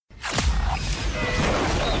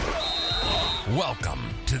Welcome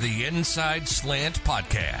to the Inside Slant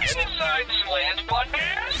Podcast. Inside Slant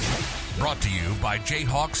Podcast? Brought to you by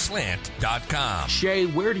JayhawkSlant.com. Shay,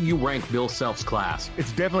 where do you rank Bill Self's class?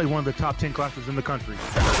 It's definitely one of the top 10 classes in the country.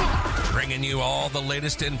 Bringing you all the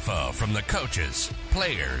latest info from the coaches,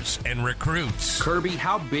 players, and recruits. Kirby,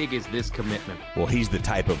 how big is this commitment? Well, he's the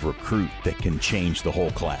type of recruit that can change the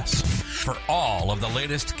whole class. For all of the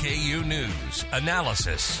latest KU news,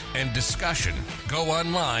 analysis, and discussion, go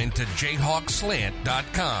online to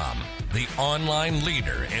JayhawkSlant.com, the online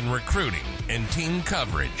leader in recruiting and team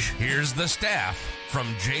coverage. Here's the staff from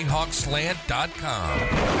JayhawkSlant.com.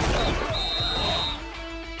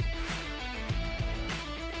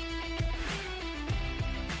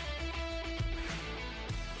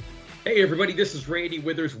 Hey everybody, this is Randy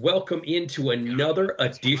Withers. Welcome into another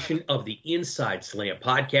edition of the Inside Slant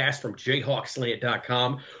Podcast from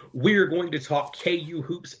JayhawkSlant.com. We're going to talk KU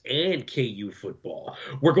hoops and KU football.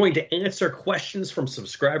 We're going to answer questions from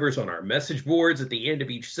subscribers on our message boards at the end of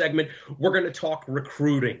each segment. We're going to talk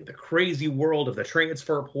recruiting, the crazy world of the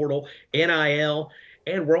transfer portal, NIL,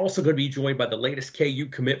 and we're also going to be joined by the latest KU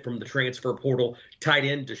commit from the transfer portal, tight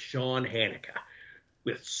end DeShawn Hanika.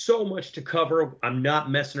 With so much to cover, I'm not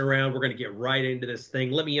messing around. We're going to get right into this thing.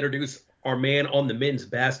 Let me introduce our man on the men's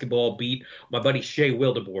basketball beat, my buddy Shay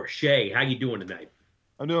Wildeboer. Shay, how you doing tonight?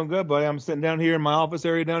 I'm doing good, buddy. I'm sitting down here in my office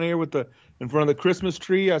area down here in front of the Christmas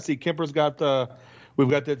tree. I see Kemper's we've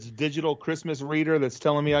got this digital Christmas reader that's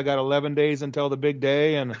telling me I got 11 days until the big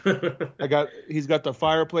day, and he's got the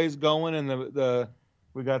fireplace going, and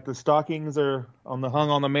we got the stockings are hung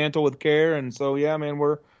on the mantle with care, and so yeah, man,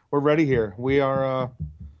 we're ready here. We are,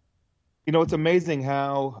 it's amazing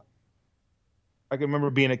how I can remember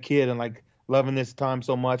being a kid and like loving this time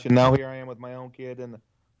so much. And now here I am with my own kid. And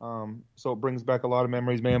so it brings back a lot of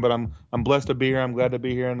memories, man. But I'm blessed to be here. I'm glad to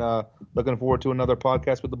be here and looking forward to another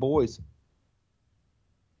podcast with the boys.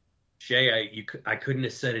 Shay, I couldn't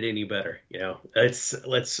have said it any better. Let's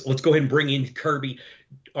go ahead and bring in Kirby,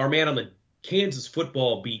 our man on the Kansas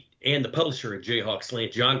football beat and the publisher of Jayhawk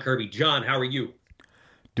Slant, John Kirby. John, how are you?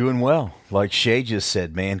 Doing well. Like Shay just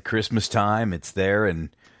said, man, Christmas time, it's there,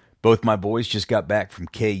 and both my boys just got back from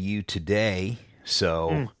KU today,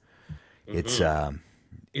 so it's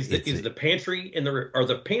Is the pantry and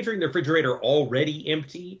the pantry and the refrigerator already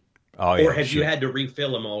empty? Oh yeah. Or have you had to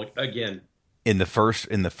refill them all again? In the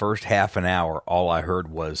first half an hour, all I heard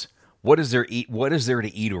was, what is there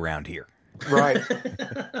to eat around here? Right.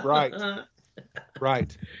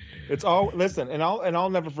 Right. It's all listen, and I'll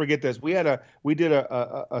never forget this. We did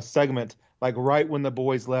a segment like right when the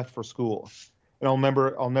boys left for school, and I'll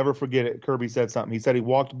never forget it. Kirby said something. He said he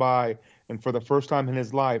walked by, and for the first time in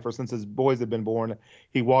his life, or since his boys had been born,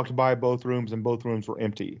 he walked by both rooms, and both rooms were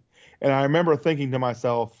empty. And I remember thinking to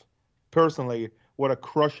myself, personally, what a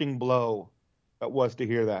crushing blow that was to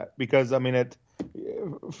hear that, because I mean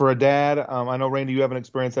for a dad, I know, Randy, you haven't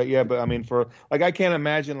experienced that yet, but I mean, I can't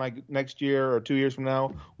imagine like next year or 2 years from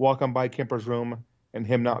now, walking by Kemper's room and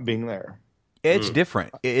him not being there. It's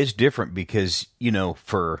different. It's different because, and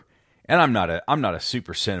I'm not a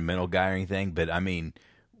super sentimental guy or anything, but I mean,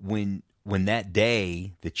 when that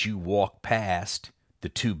day that you walk past the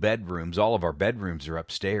two bedrooms, all of our bedrooms are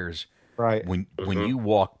upstairs. Right. When you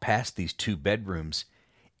walk past these two bedrooms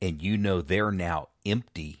and they're now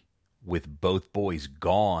empty, with both boys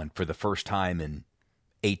gone for the first time in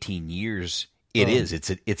 18 years, it's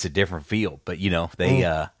a different feel. But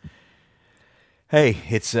they hey,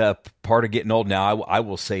 it's part of getting old. Now I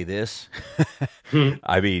will say this.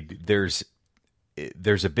 I mean, there's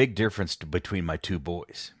a big difference between my two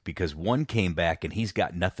boys, because one came back and he's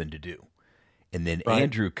got nothing to do, and then right.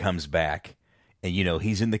 Andrew comes back and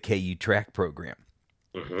he's in the KU track program,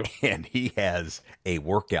 and he has a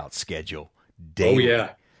workout schedule daily. Oh, yeah.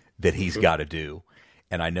 That he's got to do.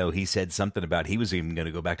 And I know he said something about he was even going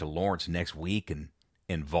to go back to Lawrence next week and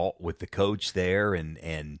vault with the coach there. And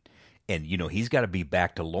he's got to be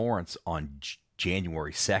back to Lawrence on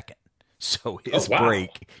January 2nd. So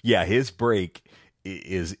his break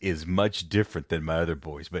is much different than my other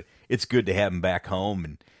boys. But it's good to have him back home.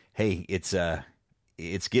 And, hey,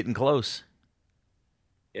 it's getting close.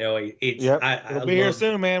 It'll be here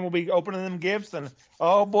soon, man. We'll be opening them gifts, and,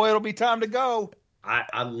 oh, boy, it'll be time to go.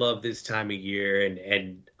 I love this time of year,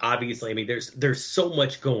 and obviously, I mean, there's so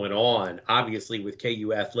much going on, obviously, with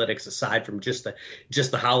KU athletics aside from just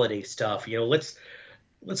the holiday stuff. Let's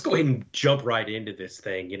go ahead and jump right into this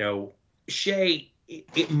thing. Shay,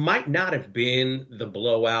 it might not have been the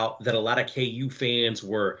blowout that a lot of KU fans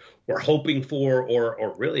were hoping for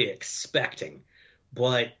or really expecting,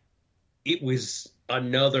 but it was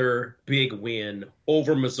another big win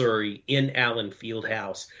over Missouri in Allen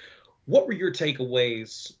Fieldhouse. What were your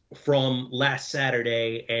takeaways from last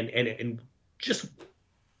Saturday, and just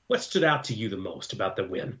what stood out to you the most about the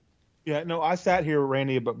win? Yeah, no, I sat here,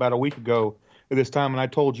 Randy, about a week ago at this time, and I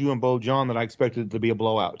told you and Bo John that I expected it to be a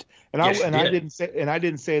blowout. And yes, I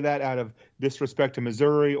didn't say that out of disrespect to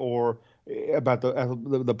Missouri or about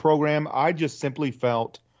the program. I just simply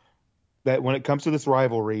felt that when it comes to this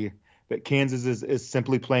rivalry, that Kansas is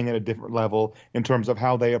simply playing at a different level in terms of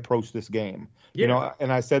how they approach this game. Yeah.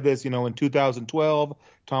 And I said this, in 2012,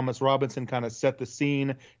 Thomas Robinson kind of set the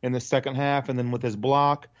scene in the second half, and then with his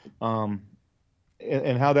block,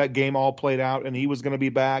 and how that game all played out, and he was going to be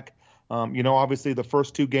back. Obviously the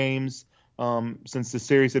first two games since the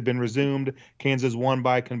series had been resumed, Kansas won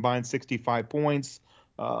by a combined 65 points.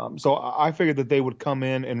 So I figured that they would come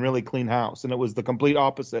in and really clean house, and it was the complete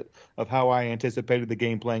opposite of how I anticipated the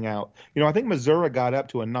game playing out. I think Missouri got up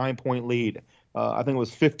to a 9-point lead. I think it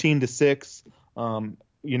was 15-6.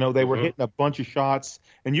 They were hitting a bunch of shots,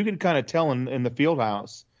 and you can kind of tell in the field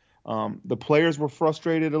house. The players were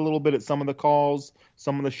frustrated a little bit at some of the calls,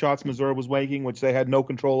 some of the shots Missouri was making, which they had no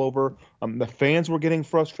control over. The fans were getting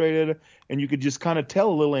frustrated, and you could just kind of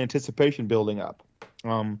tell a little anticipation building up.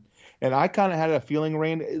 And I kind of had a feeling,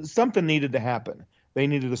 Rand, something needed to happen. They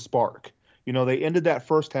needed a spark. They ended that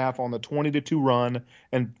first half on the 20-2 run.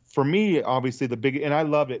 And for me, obviously, and I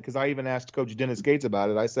loved it because I even asked Coach Dennis Gates about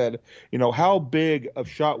it. I said, how big of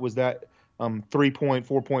shot was that 3-point,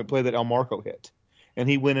 4-point play that El Marco hit? And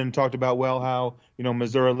he went in and talked about, how,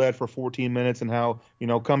 Missouri led for 14 minutes and how,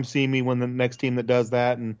 come see me when the next team that does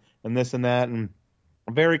that and this and that. And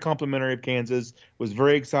very complimentary of Kansas, was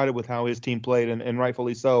very excited with how his team played, and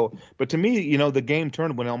rightfully so. But to me, the game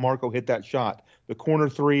turned when El Marco hit that shot. The corner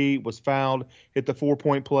three was fouled, hit the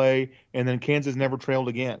 4-point play, and then Kansas never trailed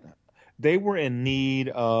again. They were in need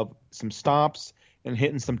of some stops and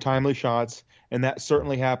hitting some timely shots, and that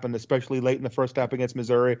certainly happened, especially late in the first half against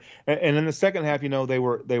Missouri. And in the second half, they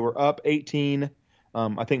were up 18.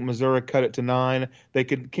 I think Missouri cut it to 9.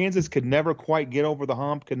 Kansas could never quite get over the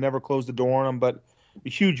hump, could never close the door on them, but a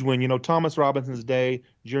huge win. Thomas Robinson's day,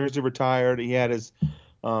 Jersey retired. He had his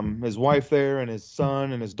wife there and his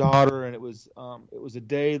son and his daughter, and it was a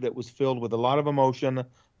day that was filled with a lot of emotion,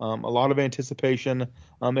 a lot of anticipation,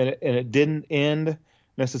 and it didn't end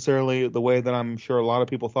necessarily the way that I'm sure a lot of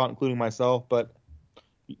people thought, including myself. But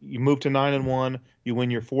you move to 9-1, you win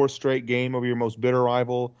your 4th straight game over your most bitter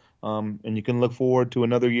rival, and you can look forward to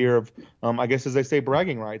another year of, I guess, as they say,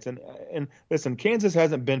 bragging rights. And listen, Kansas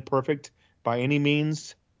hasn't been perfect by any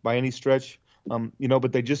means, by any stretch,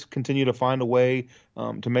 but they just continue to find a way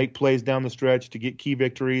to make plays down the stretch, to get key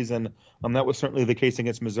victories, and that was certainly the case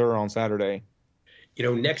against Missouri on Saturday.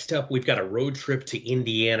 Next up, we've got a road trip to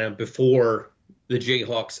Indiana before the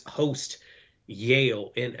Jayhawks host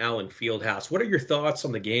Yale in Allen Fieldhouse. What are your thoughts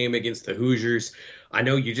on the game against the Hoosiers? I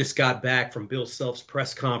know you just got back from Bill Self's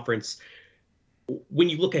press conference. When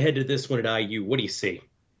you look ahead to this one at IU, what do you see?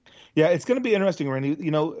 Yeah, it's going to be interesting, Randy.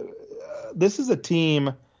 This is a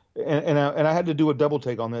team, and I had to do a double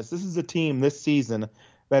take on this. This is a team this season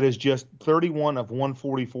that is just 31 of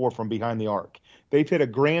 144 from behind the arc. They've hit a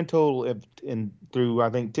grand total through, I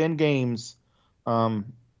think, 10 games,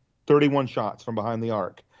 31 shots from behind the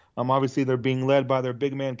arc. Obviously, they're being led by their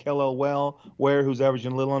big man, Kellel Ware, who's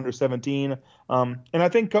averaging a little under 17. And I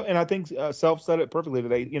think Self said it perfectly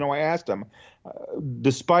today. I asked him,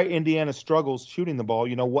 despite Indiana's struggles shooting the ball,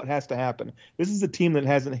 what has to happen? This is a team that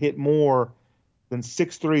hasn't hit more than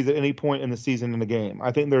 6 threes at any point in the season in the game.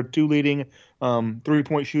 I think their 2 leading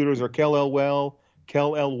 3-point shooters are Kellel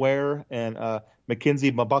Ware and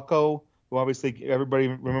Mackenzie Mabako, who obviously everybody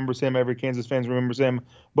remembers him. Every Kansas fan remembers him.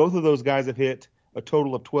 Both of those guys have hit a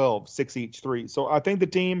total of 12, 6 each three. So I think the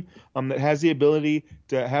team that has the ability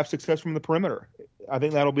to have success from the perimeter, I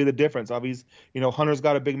think that'll be the difference. Obviously, Hunter's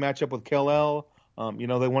got a big matchup with Kellel.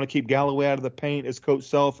 They want to keep Galloway out of the paint, as Coach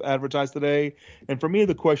Self advertised today. And for me,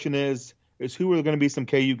 the question is who are going to be some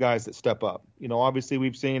KU guys that step up? Obviously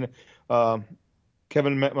we've seen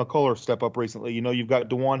Kevin McCullough step up recently. You've got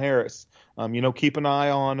DeJuan Harris. Keep an eye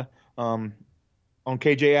on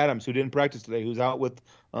KJ Adams, who didn't practice today, who's out with,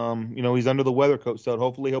 he's under the weather, Coach said.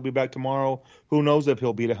 Hopefully he'll be back tomorrow. Who knows if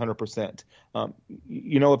he'll be at 100%.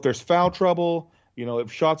 If there's foul trouble,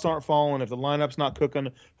 if shots aren't falling, if the lineup's not cooking,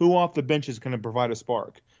 who off the bench is going to provide a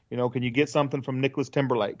spark? Can you get something from Nicholas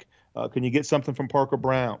Timberlake? Can you get something from Parker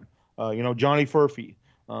Brown? Johnny Furphy?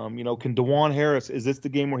 Can DeJuan Harris, is this the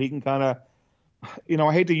game where he can kind of,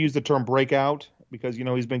 I hate to use the term breakout because,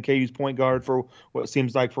 he's been KU's point guard for what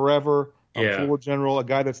seems like forever. Floor general, a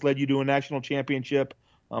guy that's led you to a national championship.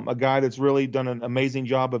 a guy that's really done an amazing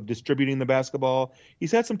job of distributing the basketball.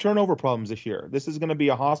 He's had some turnover problems this year. This is going to be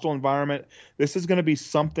a hostile environment. This is going to be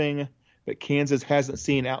something that Kansas hasn't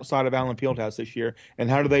seen outside of Allen Fieldhouse this year. And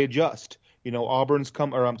how do they adjust? Indiana's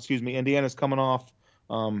coming off,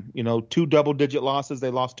 2 double-digit losses. They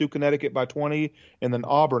lost to Connecticut by 20, and then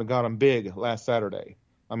Auburn got them big last Saturday.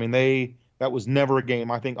 I mean, that was never a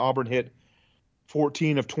game. I think Auburn hit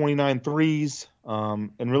 14 of 29 threes,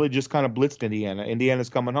 and really just kind of blitzed Indiana. Indiana's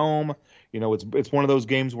coming home. It's one of those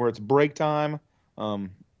games where it's break time. And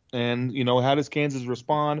how does Kansas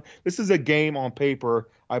respond? This is a game on paper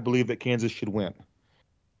I believe that Kansas should win.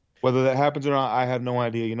 Whether that happens or not, I have no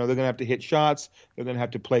idea. They're going to have to hit shots. They're going to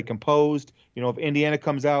have to play composed. If Indiana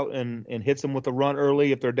comes out and hits them with a run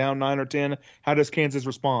early, if they're down 9 or 10, how does Kansas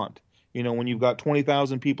respond? When you've got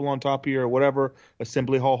 20,000 people on top of you or whatever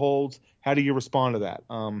Assembly Hall holds, how do you respond to that?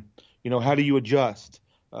 How do you adjust?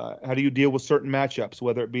 How do you deal with certain matchups,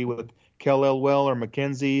 whether it be with Kel Elwell or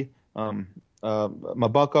McKenzie,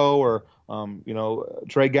 Mabuko or,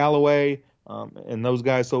 Trey Galloway, and those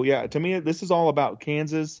guys. So, yeah, to me, this is all about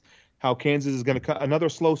Kansas, how Kansas is going to cut another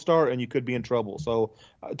slow start and you could be in trouble. So,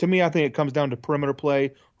 to me, I think it comes down to perimeter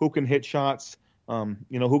play, who can hit shots,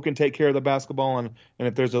 who can take care of the basketball, and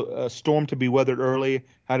if there's a storm to be weathered early,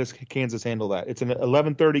 how does Kansas handle that? It's an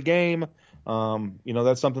 11:30 game.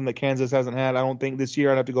 That's something that Kansas hasn't had, I don't think, this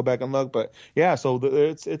year. I'd have to go back and look. But, yeah, so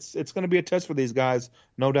it's going to be a test for these guys,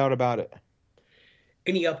 no doubt about it.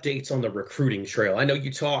 Any updates on the recruiting trail? I know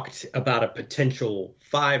you talked about a potential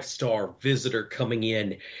 5-star visitor coming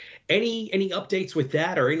in. Any updates with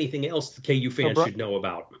that or anything else the KU fans should know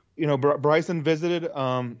about? Bryson visited,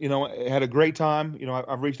 had a great time.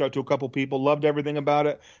 I've reached out to a couple people, loved everything about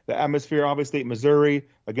it. The atmosphere, obviously, at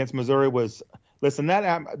against Missouri was, listen,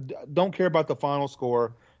 don't care about the final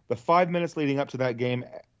score. The 5 minutes leading up to that game,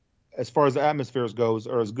 as far as the atmospheres goes,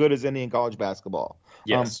 are as good as any in college basketball.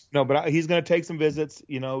 Yes. But he's going to take some visits.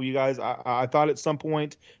 You guys, I thought at some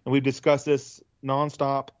point, and we've discussed this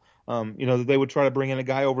nonstop, that they would try to bring in a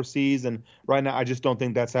guy overseas. And right now, I just don't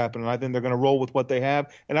think that's happening. I think they're going to roll with what they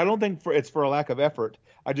have. And I don't think it's for a lack of effort.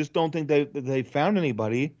 I just don't think they found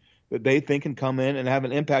anybody that they think can come in and have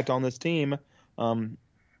an impact on this team.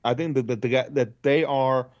 I think that they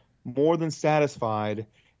are more than satisfied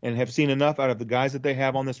and have seen enough out of the guys that they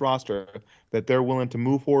have on this roster that they're willing to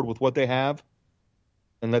move forward with what they have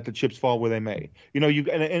and let the chips fall where they may.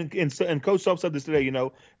 And Coach Self said this today,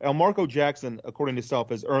 Elmarco Jackson, according to Self,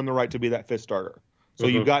 has earned the right to be that 5th starter. So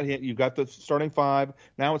you've got the starting 5.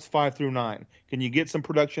 Now it's 5 through 9. Can you get some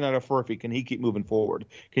production out of Furphy? Can he keep moving forward?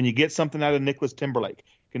 Can you get something out of Nicholas Timberlake?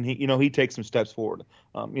 Can he take some steps forward?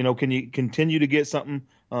 Can you continue to get something,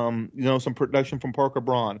 some production from Parker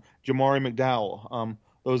Braun, Jamari McDowell,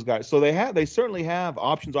 those guys. So they certainly have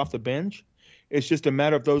options off the bench. It's just a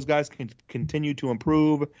matter of those guys can continue to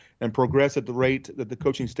improve and progress at the rate that the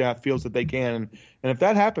coaching staff feels that they can. And if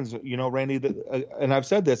that happens, Randy, and I've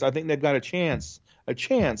said this, I think they've got a chance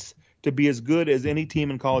to be as good as any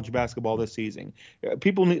team in college basketball this season.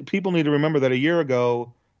 People need to remember that a year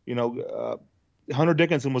ago, Hunter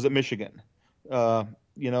Dickinson was at Michigan.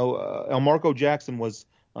 Elmarco Jackson was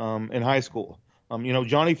in high school.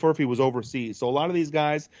 Johnny Furphy was overseas. So a lot of these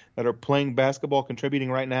guys that are playing basketball, contributing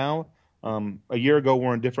right now, a year ago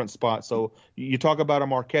were in different spots. So you talk about a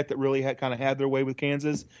Marquette that really had their way with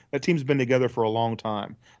Kansas. That team's been together for a long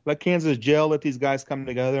time. Let Kansas gel, let these guys come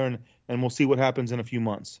together, and we'll see what happens in a few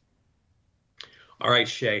months. All right,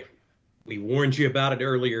 Shay. We warned you about it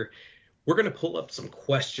earlier. We're going to pull up some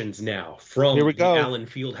questions now from the Allen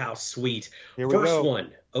Fieldhouse suite. First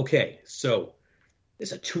one. Okay, so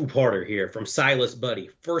it's a 2-parter here from Silas Buddy.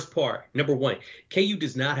 First part, number 1, KU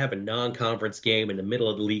does not have a non-conference game in the middle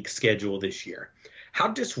of the league schedule this year. How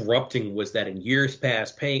disrupting was that in years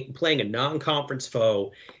past, playing a non-conference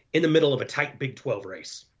foe in the middle of a tight Big 12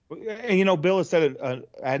 race? And, Bill has said it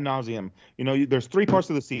ad nauseum. There's 3 parts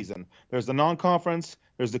of the season. There's the non-conference,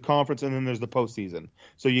 there's the conference, and then there's the postseason.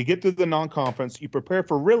 So you get through the non-conference, you prepare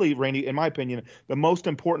for really, Randy, in my opinion, the most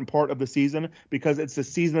important part of the season, because it's the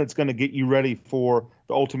season that's going to get you ready for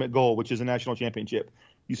the ultimate goal, which is a national championship.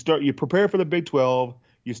 You prepare for the Big 12,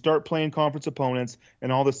 you start playing conference opponents,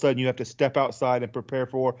 and all of a sudden you have to step outside and prepare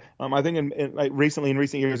for. I think in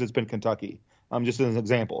recent years it's been Kentucky. Just as an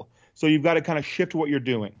example. So you've got to kind of shift what you're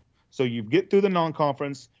doing. So you get through the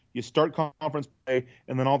non-conference, you start conference play,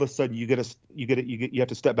 and then all of a sudden you have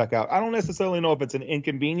to step back out. I don't necessarily know if it's an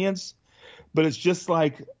inconvenience, but it's just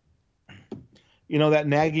like, that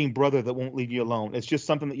nagging brother that won't leave you alone. It's just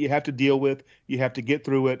something that you have to deal with. You have to get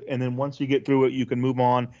through it, and then once you get through it, you can move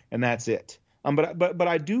on, and that's it. But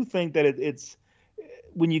I do think that it's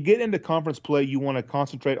when you get into conference play, you want to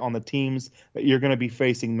concentrate on the teams that you're going to be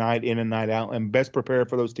facing night in and night out, and best prepare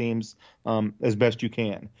for those teams as best you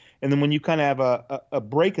can. And then when you kind of have a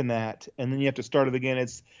break in that, and then you have to start it again,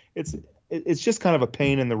 it's just kind of a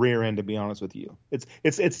pain in the rear end, to be honest with you.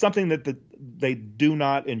 It's something that they do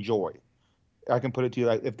not enjoy. I can put it to you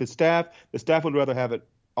like, if the staff would rather have it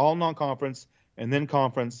all non-conference and then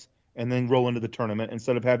conference and then roll into the tournament,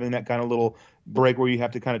 instead of having that kind of little break where you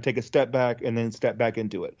have to kind of take a step back and then step back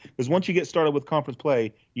into it. Because once you get started with conference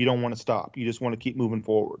play, you don't want to stop. You just want to keep moving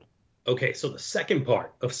forward. Okay, so the second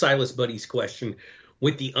part of Silas Buddy's question,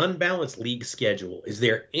 with the unbalanced league schedule, is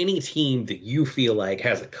there any team that you feel like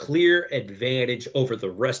has a clear advantage over the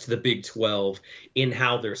rest of the Big 12 in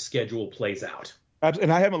how their schedule plays out?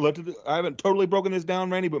 And I haven't totally broken this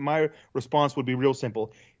down, Randy, but my response would be real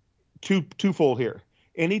simple. Twofold here.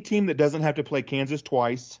 Any team that doesn't have to play Kansas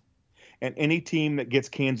twice, and any team that gets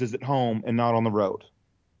Kansas at home and not on the road,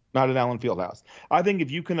 not at Allen Fieldhouse. I think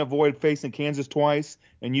if you can avoid facing Kansas twice,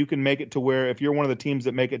 and you can make it to where, if you're one of the teams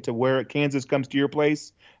that make it to where Kansas comes to your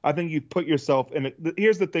place, I think you put yourself in it.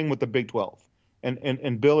 Here's the thing with the Big 12,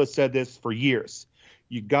 and Bill has said this for years.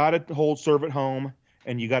 You got to hold serve at home,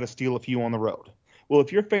 and you got to steal a few on the road. Well,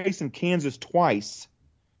 if you're facing Kansas twice,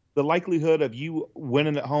 the likelihood of you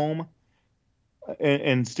winning at home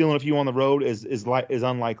and stealing a few on the road is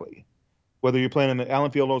unlikely, whether you're playing in the Allen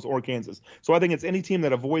Fieldhouse or Kansas. So I think it's any team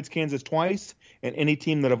that avoids Kansas twice and any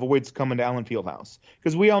team that avoids coming to Allen Fieldhouse,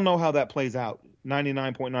 because we all know how that plays out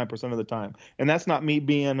 99.9% of the time. And that's not me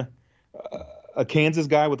being a Kansas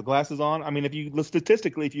guy with the glasses on. I mean, if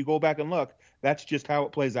you go back and look, that's just how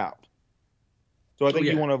it plays out. So I think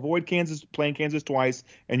you want to avoid playing Kansas twice,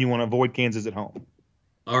 and you want to avoid Kansas at home.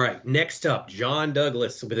 All right, next up, John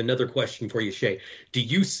Douglas with another question for you, Shay. Do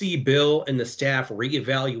you see Bill and the staff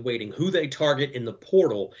reevaluating who they target in the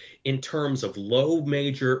portal in terms of low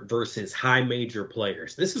major versus high major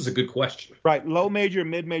players? This is a good question. Right, low major,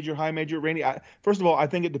 mid major, high major. Randy, first of all, I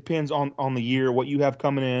think it depends on the year, what you have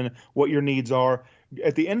coming in, what your needs are.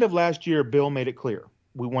 At the end of last year, Bill made it clear.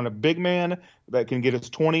 We want a big man that can get us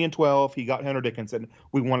 20 and 12. He got Hunter Dickinson.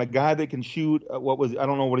 We want a guy that can shoot, I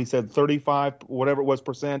don't know what he said, 35, whatever it was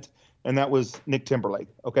 %, and that was Nick Timberlake,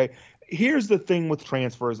 okay? Here's the thing with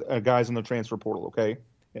transfers, guys in the transfer portal, okay?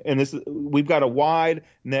 And we've got a wide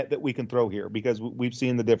net that we can throw here because we've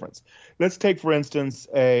seen the difference. Let's take, for instance,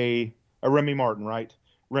 a Remy Martin, right?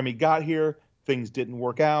 Remy got here. Things didn't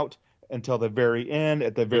work out until the very end.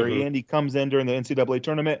 At the very end, he comes in during the NCAA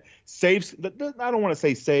tournament, saves. I don't want to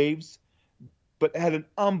say saves, but had an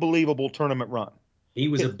unbelievable tournament run. He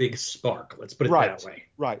was a big spark. Let's put it that way.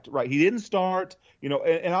 Right. He didn't start, and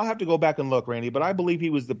I'll have to go back and look, Randy, but I believe he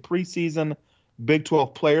was the preseason Big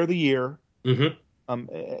 12 Player of the Year.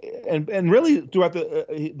 And really throughout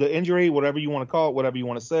the injury, whatever you want to call it, whatever you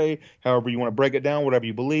want to say, however you want to break it down, whatever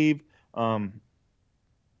you believe,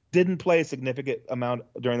 didn't play a significant amount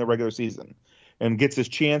during the regular season and gets his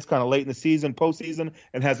chance kind of late in the season, postseason,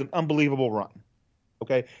 and has an unbelievable run.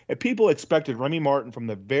 Okay. And people expected Remy Martin from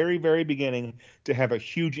the very, very beginning to have a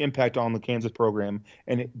huge impact on the Kansas program,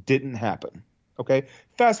 and it didn't happen. Okay.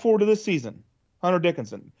 Fast forward to this season, Hunter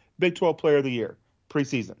Dickinson, Big 12 Player of the Year,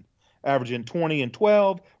 preseason, averaging 20 and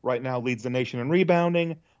 12, right now leads the nation in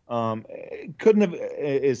rebounding.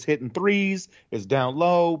 Is hitting threes, is down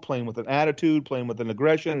low, playing with an attitude, playing with an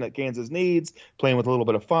aggression that Kansas needs, playing with a little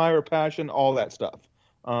bit of fire, passion, all that stuff.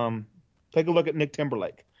 Take a look at Nick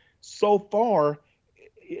Timberlake. So far,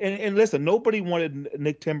 and listen, nobody wanted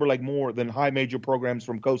Nick Timberlake more than high major programs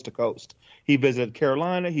from coast to coast. He visited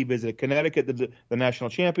Carolina, he visited Connecticut, the national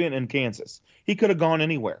champion, and Kansas. He could have gone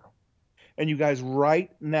anywhere. And you guys, right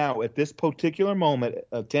now, at this particular moment,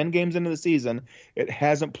 10 games into the season, it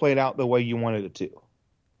hasn't played out the way you wanted it to.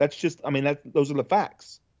 That's just, those are the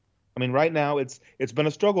facts. Right now, it's been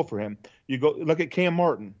a struggle for him. You go look at Cam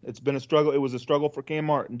Martin. It's been a struggle. It was a struggle for Cam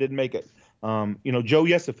Martin. Didn't make it. Joe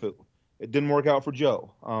Yesufu. It didn't work out for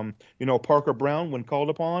Joe. Parker Brown, when called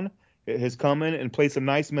upon, has come in and played some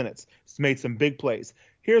nice minutes. He's made some big plays.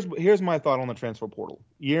 Here's my thought on the transfer portal.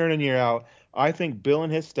 Year in and year out, I think Bill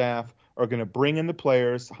and his staff are going to bring in the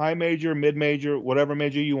players, high major, mid major, whatever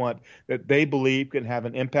major you want, that they believe can have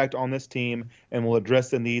an impact on this team and will address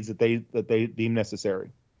the needs that they deem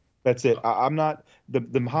necessary. That's it. I'm not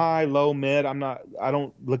the high, low, mid. I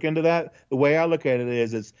don't look into that. The way I look at it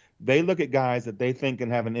is they look at guys that they think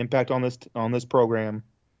can have an impact on this program,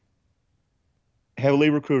 heavily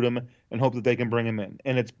recruit them, and hope that they can bring them in.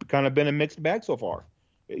 And it's kind of been a mixed bag so far.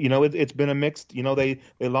 It's been a mixed. They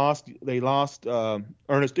lost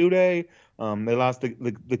Ernest Uday. They lost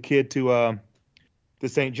the kid to to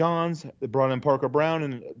St. John's. They brought in Parker Brown,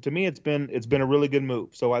 and to me, it's been a really good move.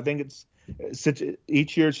 So I think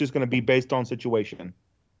each year it's just going to be based on situation.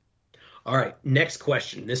 All right, next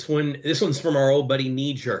question. This one's from our old buddy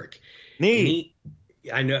Knee Jerk.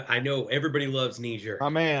 I know everybody loves Knee Jerk. My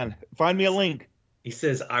man, find me a link. He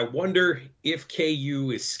says, I wonder if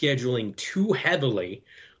KU is scheduling too heavily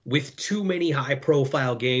with too many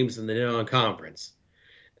high-profile games in the non-conference.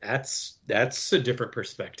 That's a different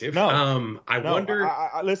perspective. No, I wonder.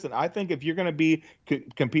 Listen, I think if you're going to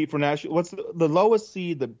compete for national, what's the lowest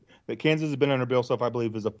seed that Kansas has been under Bill Self, I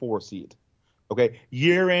believe, is a 4 seed. Okay,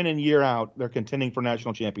 year in and year out, they're contending for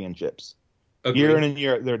national championships. Okay. Year in and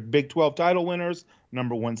year, they're Big 12 title winners,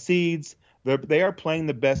 number 1 seeds. They are playing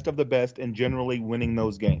the best of the best and generally winning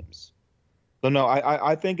those games. So no,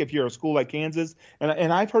 I think if you're a school like Kansas,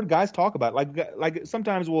 and I've heard guys talk about it, like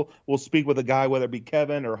sometimes we'll speak with a guy, whether it be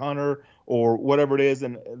Kevin or Hunter or whatever it is,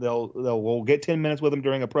 and we'll get 10 minutes with him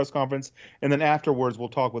during a press conference, and then afterwards we'll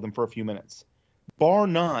talk with him for a few minutes. Bar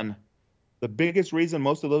none, the biggest reason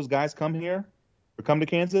most of those guys come here or come to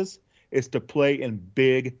Kansas is to play in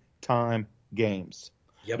big time games.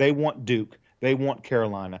 Yep. They want Duke. They want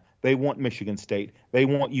Carolina. They want Michigan State. They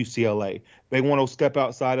want UCLA. They want to step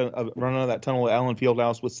outside run out of that tunnel at Allen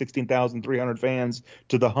Fieldhouse with 16,300 fans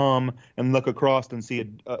to the Hum and look across and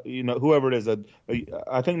see whoever it is.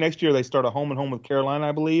 I think next year they start a home and home with Carolina,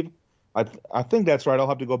 I believe. I think that's right. I'll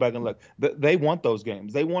have to go back and look. They want those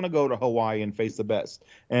games. They want to go to Hawaii and face the best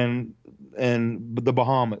and the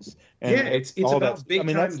Bahamas. And it's about big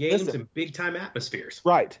time games and big time atmospheres.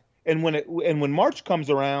 Right. And when March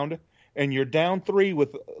comes around and you're down 3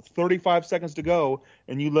 with 35 seconds to go,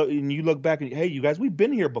 and you look back and, hey, you guys, we've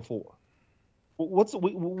been here before.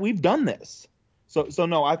 We've done this. So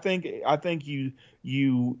no, I think you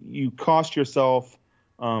cost yourself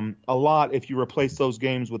a lot if you replace those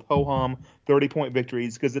games with ho-hum 30-point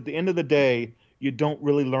victories, because at the end of the day, you don't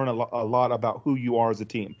really learn a lot about who you are as a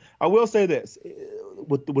team. I will say this,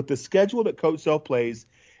 with the schedule that Coach Self plays,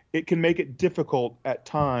 it can make it difficult at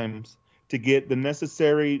times to get the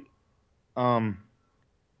necessary playing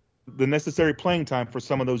time for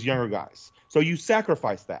some of those younger guys. So you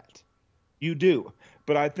sacrifice that. You do.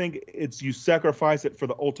 But I think you sacrifice it for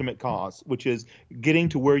the ultimate cause, which is getting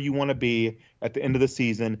to where you want to be at the end of the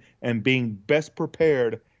season and being best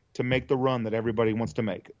prepared to make the run that everybody wants to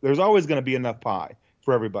make. There's always going to be enough pie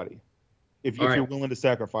for everybody if you're willing to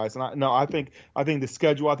sacrifice. And I think the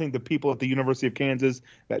schedule, I think the people at the University of Kansas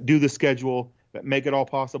that do the schedule, that make it all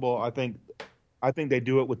possible, I think they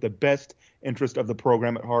do it with the best interest of the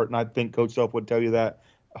program at heart, and I think Coach Self would tell you that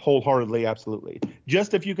wholeheartedly, absolutely.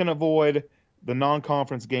 Just if you can avoid the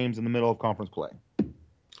non-conference games in the middle of conference play.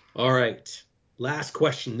 All right. Last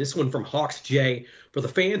question. This one from Hawks J. For the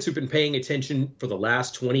fans who've been paying attention for the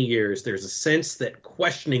last 20 years, there's a sense that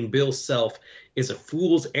questioning Bill Self is a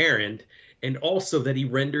fool's errand, and also that he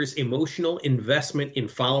renders emotional investment in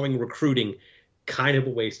following recruiting kind of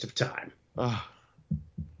a waste of time.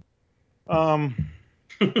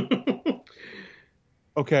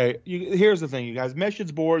 Okay, here's the thing, you guys.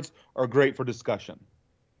 Message boards are great for discussion.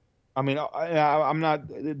 I mean, I'm not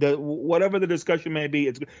whatever the discussion may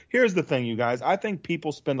be. Here's the thing, you guys. I think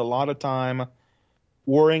people spend a lot of time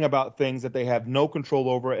worrying about things that they have no control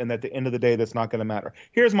over, and at the end of the day, that's not going to matter.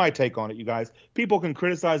 Here's my take on it, you guys. People can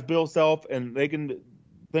criticize Bill Self, and they can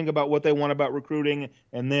think about what they want about recruiting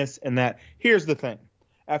and this and that. Here's the thing.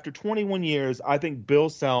 After 21 years, I think Bill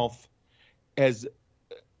Self has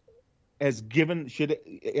given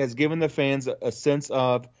the fans a sense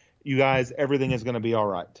of, you guys, everything is going to be all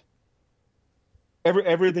right.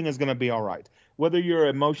 Everything is going to be all right. Whether you're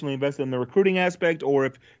emotionally invested in the recruiting aspect or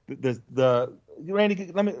if the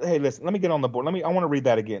Randy, let me get on the board. I want to read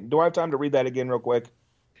that again. Do I have time to read that again real quick?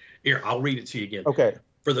 Here, I'll read it to you again. Okay.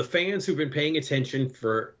 For the fans who've been paying attention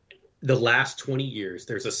for the last 20 years,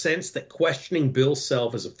 there's a sense that questioning Bill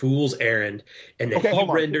Self is a fool's errand, and that he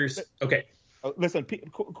renders. Okay. Listen,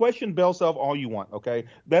 question Bill Self all you want. Okay,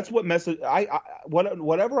 that's what message.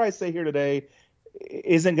 Whatever I say here today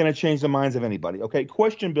isn't going to change the minds of anybody. Okay,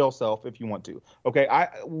 question Bill Self if you want to. Okay,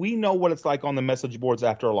 we know what it's like on the message boards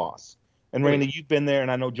after a loss. And Randy, you've been there,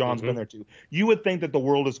 and I know John's been there too. You would think that the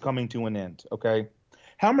world is coming to an end. Okay,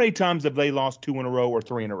 how many times have they lost 2 in a row or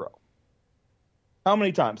 3 in a row? How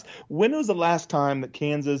many times? When was the last time that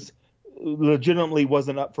Kansas legitimately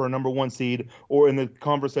wasn't up for a number 1 seed or in the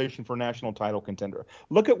conversation for national title contender?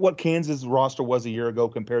 Look at what Kansas roster was a year ago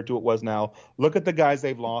compared to what it was now. Look at the guys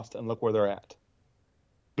they've lost and look where they're at.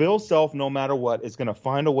 Bill Self, no matter what, is going to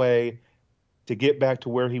find a way to get back to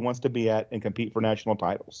where he wants to be at and compete for national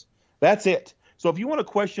titles. That's it. So if you want to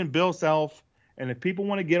question Bill Self And if people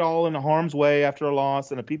want to get all in harm's way after a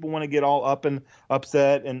loss, and if people want to get all up and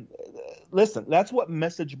upset, and listen, that's what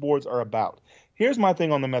message boards are about. Here's my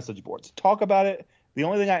thing on the message boards. Talk about it. The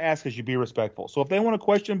only thing I ask is you be respectful. So if they want to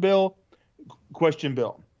question Bill, question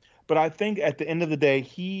Bill. But I think at the end of the day,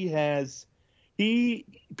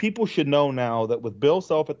 people should know now that with Bill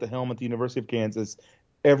Self at the helm at the University of Kansas,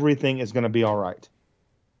 everything is going to be all right.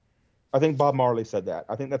 I think Bob Marley said that.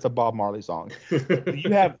 I think that's a Bob Marley song.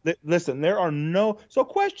 Listen, there are so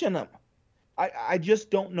question him. I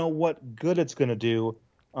just don't know what good it's going to do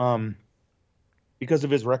because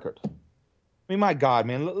of his record. I mean, my God,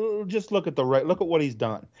 man, just look at what he's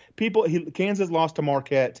done. Kansas lost to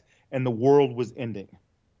Marquette, and the world was ending.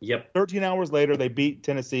 Yep. 13 hours later, they beat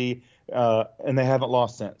Tennessee, and they haven't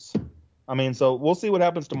lost since. I mean, so we'll see what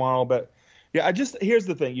happens tomorrow. But yeah, here's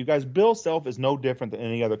the thing, you guys. Bill Self is no different than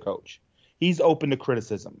any other coach. He's open to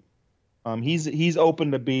criticism. He's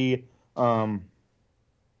open to be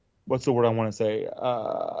what's the word I want to say?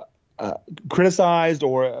 Criticized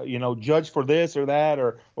or judged for this or that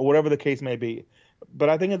or whatever the case may be. But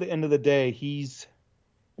I think at the end of the day,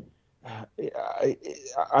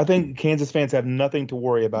 I think Kansas fans have nothing to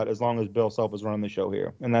worry about as long as Bill Self is running the show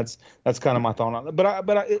here, and that's kind of my thought on it.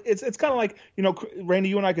 But it's kind of like Randy,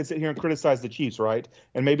 you and I could sit here and criticize the Chiefs, right?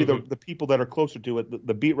 And maybe the people that are closer to it,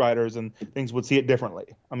 the beat writers and things, would see it differently.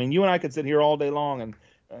 I mean, you and I could sit here all day long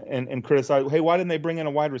and criticize. Hey, why didn't they bring in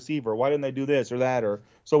a wide receiver? Why didn't they do this or that?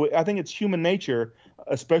 So I think it's human nature,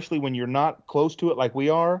 especially when you're not close to it like we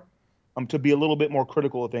are, to be a little bit more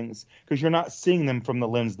critical of things because you're not seeing them from the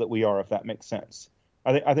lens that we are, if that makes sense.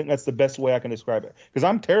 I think that's the best way I can describe it, because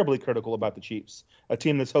I'm terribly critical about the Chiefs, a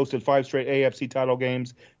team that's hosted 5 straight AFC title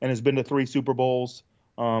games and has been to 3 Super Bowls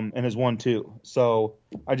and has won 2. So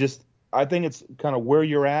I think it's kind of where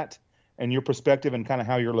you're at and your perspective and kind of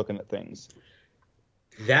how you're looking at things.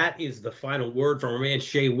 That is the final word from our man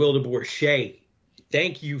Shea Wildeboer. Shea,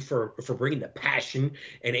 thank you for bringing the passion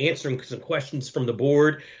and answering some questions from the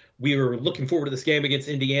board. We are looking forward to this game against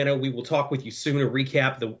Indiana. We will talk with you soon and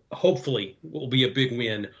recap hopefully will be a big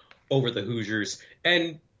win over the Hoosiers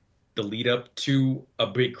and the lead up to a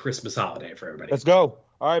big Christmas holiday for everybody. Let's go.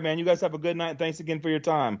 All right, man. You guys have a good night. Thanks again for your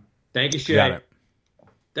time. Thank you, Shea.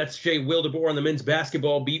 That's Shea Wildeboer on the men's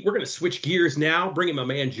basketball beat. We're going to switch gears now, bring in my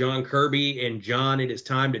man John Kirby. And John, it is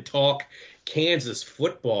time to talk Kansas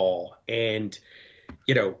football. And,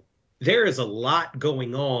 there is a lot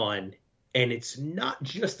going on. And it's not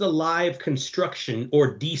just the live construction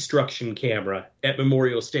or destruction camera at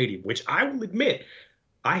Memorial Stadium, which I will admit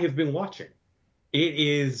I have been watching. It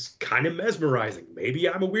is kind of mesmerizing. Maybe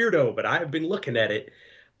I'm a weirdo, but I have been looking at it.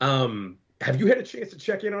 Have you had a chance to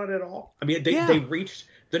check in on it at all? I mean, they reached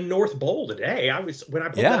the North Bowl today. When I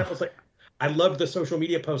pulled that up, I was like, I loved the social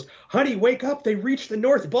media post. Honey, wake up! They reached the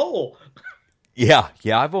North Bowl. Yeah.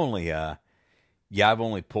 I've only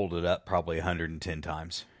pulled it up probably 110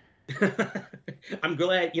 times. I'm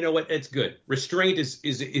glad. You know what? It's good. Restraint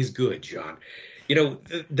is good, John.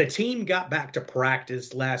 The team got back to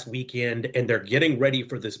practice last weekend, and they're getting ready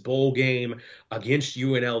for this bowl game against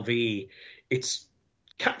UNLV. It's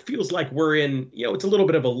kind of feels like we're in, it's a little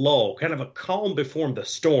bit of a lull, kind of a calm before the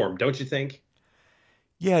storm, don't you think?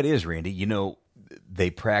 Yeah, it is, Randy.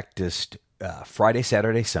 They practiced Friday,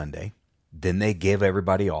 Saturday, Sunday. Then they give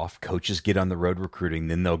everybody off. Coaches get on the road recruiting.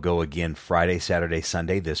 Then they'll go again Friday, Saturday,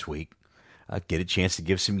 Sunday this week. Get a chance to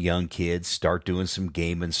give some young kids, start doing some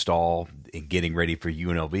game install and getting ready for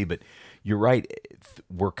UNLV. But you're right.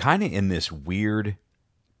 We're kind of in this weird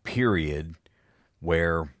period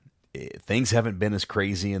where things haven't been as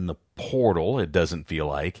crazy in the portal, it doesn't feel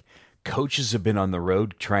like. Coaches have been on the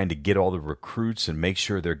road trying to get all the recruits and make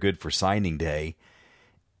sure they're good for signing day.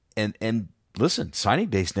 And listen, signing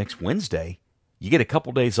day's next Wednesday. You get a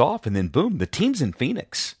couple days off, and then boom, the team's in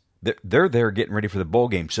Phoenix. They're there getting ready for the bowl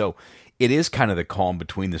game. So it is kind of the calm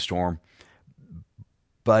between the storm.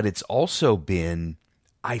 But it's also been,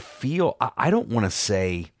 I don't want to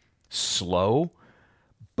say slow,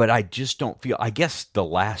 but I just don't feel, I guess the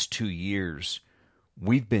last 2 years,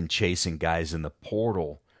 we've been chasing guys in the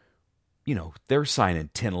portal. They're signing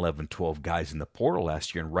 10, 11, 12 guys in the portal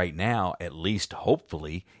last year. And right now, at least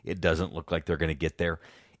hopefully, it doesn't look like they're going to get there.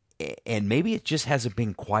 And maybe it just hasn't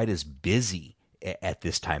been quite as busy at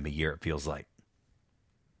this time of year, it feels like.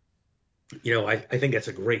 I think that's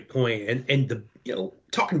a great point. And the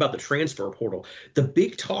talking about the transfer portal, the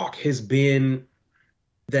big talk has been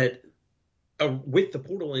that with the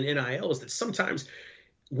portal and NIL is that sometimes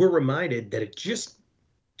we're reminded that it's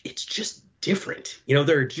just different.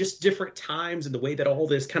 There are just different times in the way that all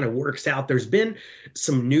this kind of works out. There's been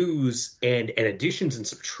some news and additions and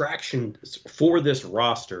subtractions for this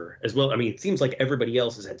roster as well. I mean, it seems like everybody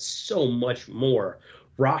else has had so much more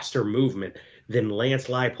roster movement than Lance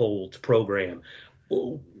Leipold's program.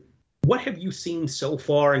 What have you seen so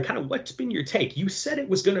far, and kind of what's been your take? You said it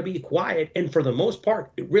was going to be quiet, and for the most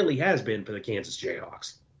part, it really has been for the Kansas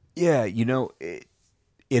Jayhawks. Yeah,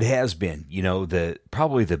 it has been.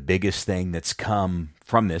 Probably the biggest thing that's come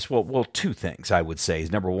from this, well, two things I would say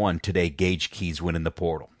is, number one, today Gage Keys went in the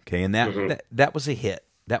portal, okay, and that was a hit.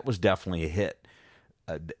 That was definitely a hit.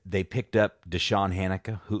 They picked up DeShawn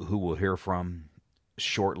Hanika, who we'll hear from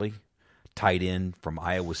shortly, tight end from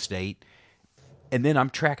Iowa State. And then I'm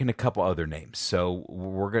tracking a couple other names. So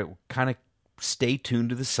we're going to kind of stay tuned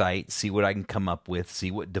to the site, see what I can come up with,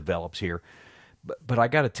 see what develops here. But I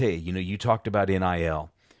got to tell you, you talked about NIL.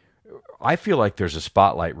 I feel like there's a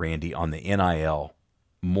spotlight, Randy, on the NIL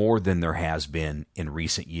more than there has been in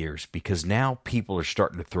recent years, because now people are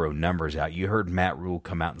starting to throw numbers out. You heard Matt Rule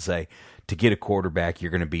come out and say, to get a quarterback,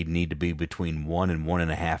 you're going to need to be between $1 and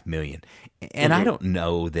 $1.5 million. And I don't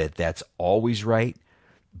know that that's always right,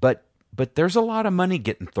 but there's a lot of money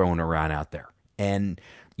getting thrown around out there. And,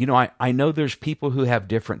 I know there's people who have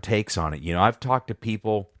different takes on it. I've talked to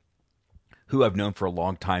people who I've known for a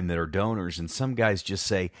long time that are donors, and some guys just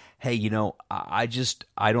say, hey,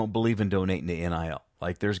 I don't believe in donating to NIL.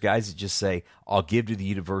 Like, there's guys that just say, I'll give to the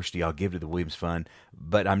university, I'll give to the Williams Fund,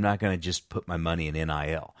 but I'm not going to just put my money in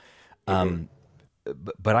NIL.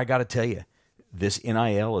 But I got to tell you, this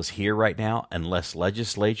NIL is here right now unless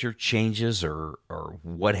legislature changes or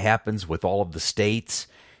what happens with all of the states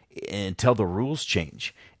until the rules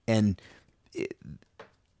change. And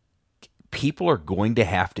people are going to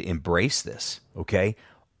have to embrace this, okay?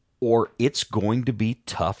 Or it's going to be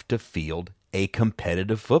tough to field a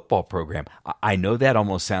competitive football program. I know that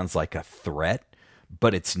almost sounds like a threat,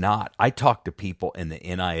 but it's not. I talk to people in the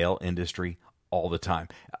NIL industry all the time.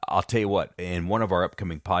 I'll tell you what, in one of our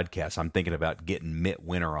upcoming podcasts, I'm thinking about getting Mitt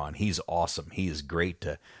Winter on. He's awesome. He is great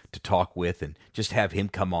to talk with, and just have him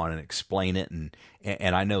come on and explain it.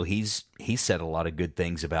 And I know he's said a lot of good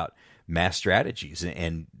things about mass strategies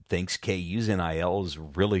and thinks KU's NIL is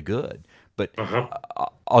really good. But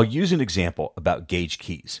I'll use an example about Gage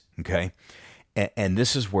Keys, okay? And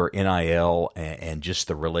this is where NIL and just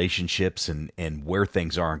the relationships and where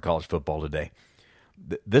things are in college football today.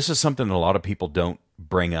 This is something that a lot of people don't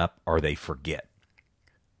bring up or they forget.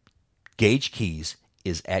 Gage Keys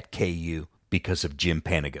is at KU because of Jim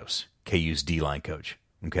Panagos, KU's D-line coach.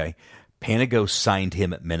 Okay, Panagos signed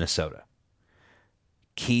him at Minnesota.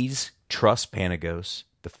 Keys trusts Panagos.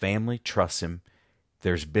 The family trusts him.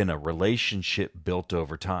 There's been a relationship built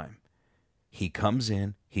over time. He comes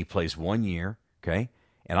in, he plays 1 year, okay,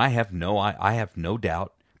 and I have no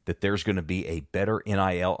doubt that there's going to be a better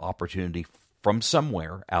NIL opportunity from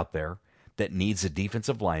somewhere out there that needs a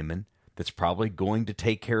defensive lineman that's probably going to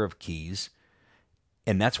take care of Keys,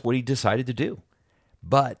 and that's what he decided to do.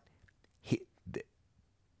 But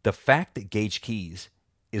the fact that Gage Keys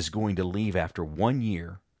is going to leave after 1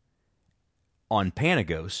 year on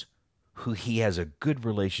Panagos, who he has a good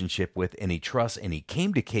relationship with and he trusts, and he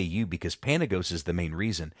came to KU because Panagos is the main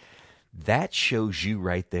reason, that shows you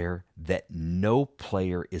right there that no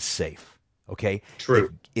player is safe. Okay?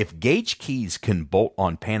 True. If Gage Keys can bolt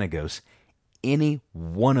on Panagos, any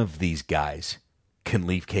one of these guys can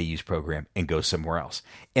leave KU's program and go somewhere else.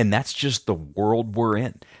 And that's just the world we're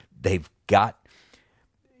in. They've got,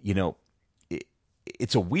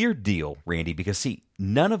 it's a weird deal, Randy, because, see,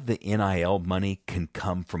 none of the NIL money can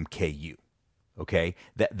come from KU. Okay?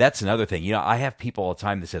 That's another thing. I have people all the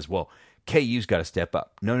time that says, well, KU's got to step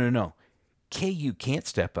up. No. KU can't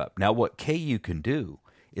step up. Now, what KU can do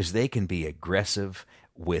is they can be aggressive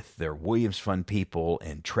with their Williams Fund people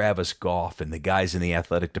and Travis Goff and the guys in the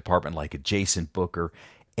athletic department like a Jason Booker,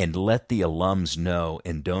 and let the alums know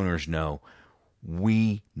and donors know,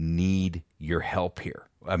 we need your help here.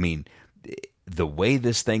 I mean, the way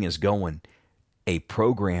this thing is going, a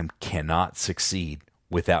program cannot succeed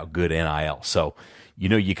without good NIL. So,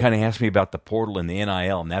 you kind of asked me about the portal and the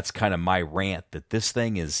NIL, and that's kind of my rant, that this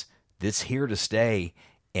thing is here to stay,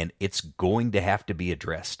 and it's going to have to be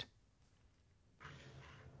addressed.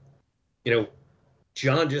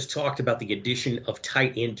 John just talked about the addition of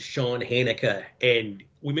tight end DeShawn Hanika, and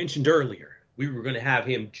we mentioned earlier we were going to have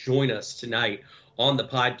him join us tonight on the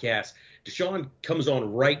podcast. DeShawn comes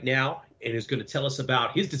on right now and is going to tell us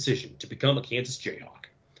about his decision to become a Kansas Jayhawk.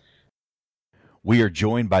 We are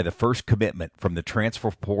joined by the first commitment from the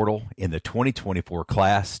transfer portal in the 2024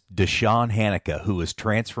 class, DeShawn Hanika, who is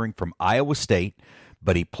transferring from Iowa State,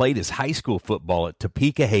 but he played his high school football at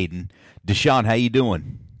Topeka Hayden. DeShawn, how you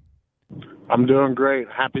doing? I'm doing great.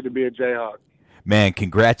 Happy to be a Jayhawk. Man,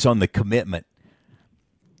 congrats on the commitment.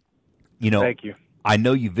 Thank you. I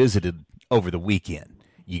know you visited over the weekend.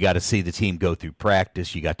 You got to see the team go through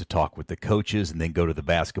practice. You got to talk with the coaches and then go to the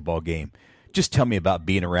basketball game. Just tell me about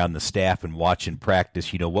being around the staff and watching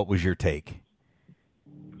practice. What was your take?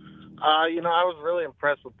 I was really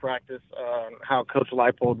impressed with practice, how Coach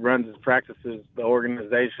Leipold runs his practices, the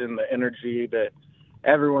organization, the energy that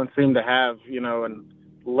everyone seemed to have, in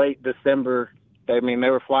late December. They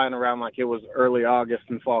were flying around like it was early August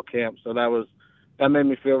in fall camp. So that made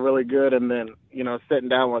me feel really good. And then, sitting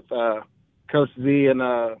down with Coach Z and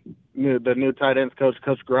the new tight ends coach,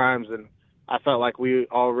 Coach Grimes, and I felt like we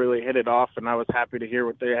all really hit it off, and I was happy to hear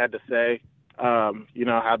what they had to say,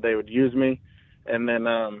 how they would use me. And then,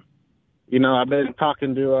 I've been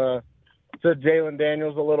talking to Jalen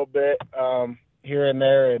Daniels a little bit here and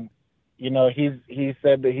there, and, he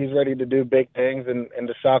said that he's ready to do big things and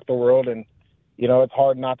to shock the world. And, it's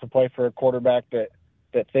hard not to play for a quarterback that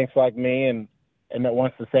thinks like me and that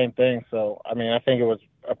wants the same thing. So, I think it was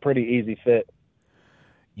a pretty easy fit.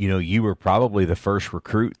 You were probably the first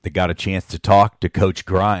recruit that got a chance to talk to Coach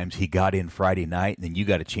Grimes. He got in Friday night, and then you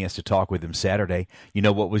got a chance to talk with him Saturday.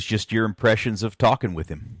 What was just your impressions of talking with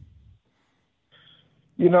him?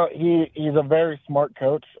 He's a very smart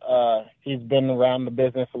coach. He's been around the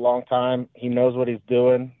business a long time. He knows what he's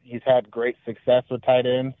doing. He's had great success with tight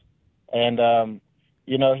ends. And,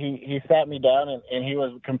 he sat me down and he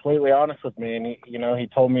was completely honest with me. And he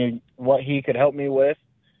told me what he could help me with,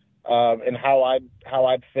 and how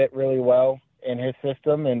I'd fit really well in his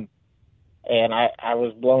system. And I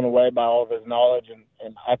was blown away by all of his knowledge,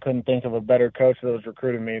 and I couldn't think of a better coach that was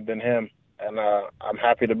recruiting me than him. And, I'm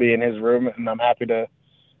happy to be in his room, and I'm happy to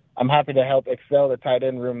help excel the tight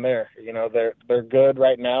end room there. They're good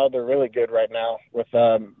right now. They're really good right now with,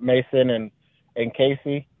 Mason and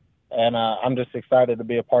Casey. And I'm just excited to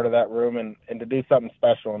be a part of that room and to do something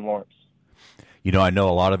special in Lawrence. I know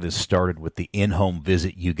a lot of this started with the in-home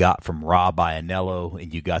visit you got from Rob Ianello,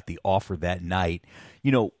 and you got the offer that night.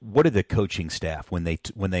 What did the coaching staff, when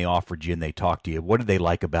they offered you and they talked to you, what did they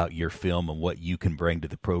like about your film and what you can bring to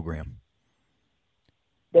the program?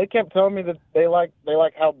 They kept telling me that they like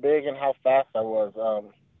how big and how fast I was.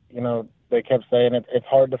 They kept saying it's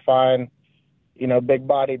hard to find,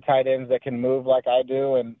 big-bodied tight ends that can move like I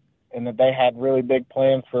do, and that they had really big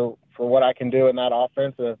plans for what I can do in that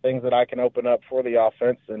offense and the things that I can open up for the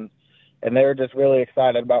offense. And they were just really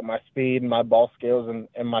excited about my speed and my ball skills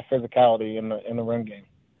and my physicality in the run game.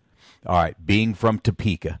 All right. Being from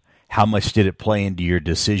Topeka, how much did it play into your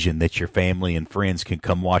decision that your family and friends can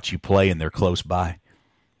come watch you play and they're close by?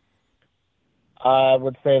 I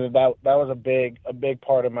would say that was a big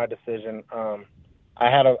part of my decision. I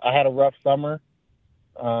had a rough summer,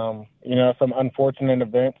 some unfortunate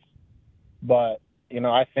events, but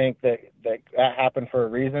I think that happened for a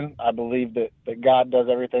reason. I believe that God does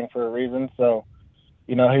everything for a reason. So,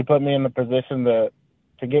 He put me in the position to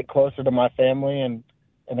get closer to my family and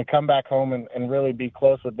to come back home and really be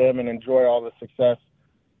close with them and enjoy all the success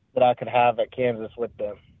that I could have at Kansas with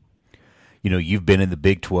them. You've been in the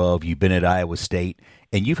Big 12, you've been at Iowa State,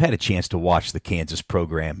 and you've had a chance to watch the Kansas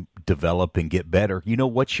program develop and get better.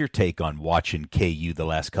 What's your take on watching KU the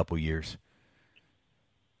last couple years?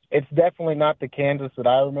 It's definitely not the Kansas that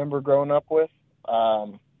I remember growing up with.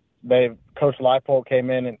 Coach Leipold came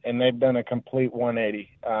in and they've done a complete 180.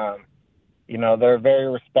 They're a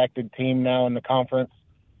very respected team now in the conference,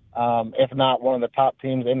 if not one of the top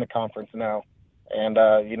teams in the conference now. And,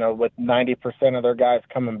 with 90% of their guys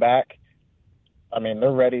coming back,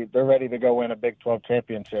 they're ready to go win a Big 12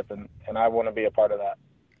 championship, and I want to be a part of that.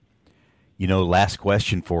 Last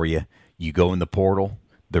question for you. You go in the portal,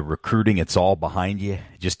 the recruiting, it's all behind you.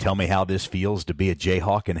 Just tell me how this feels to be a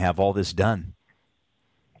Jayhawk and have all this done.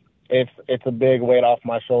 It's a big weight off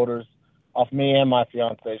my shoulders, off me and my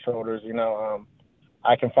fiance's shoulders.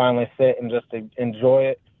 I can finally sit and just enjoy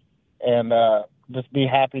it and just be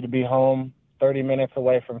happy to be home, 30 minutes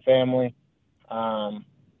away from family. They'll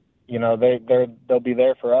be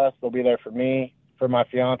there for us. They'll be there for me, for my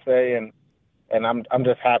fiance, and I'm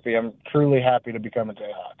just happy. I'm truly happy to become a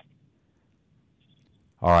Jayhawk.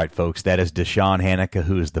 All right, folks, that is DeShawn Hanika,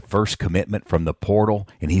 who is the first commitment from the portal,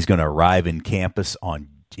 and he's going to arrive in campus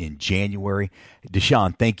in January.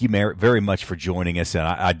 DeShawn, thank you very much for joining us, and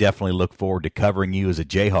I definitely look forward to covering you as a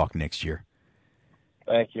Jayhawk next year.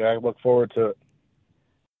 Thank you. I look forward to it.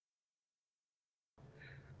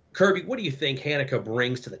 Kirby, what do you think Hanika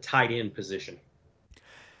brings to the tight end position?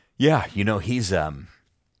 Yeah, he's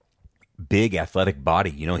big athletic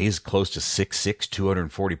body. He's close to 6'6",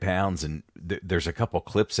 240 pounds, and there's a couple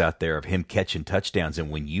clips out there of him catching touchdowns. And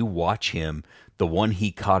when you watch him, the one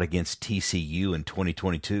he caught against TCU in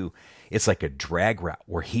 2022, it's like a drag route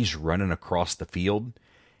where he's running across the field,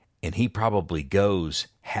 and he probably goes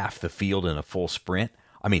half the field in a full sprint.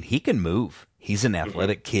 I mean, he can move. He's an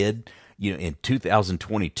athletic kid. In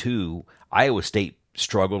 2022, Iowa State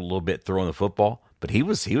struggled a little bit throwing the football, but he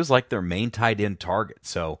was like their main tight end target.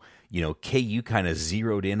 So, KU kind of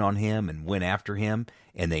zeroed in on him and went after him,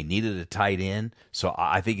 and they needed a tight end. So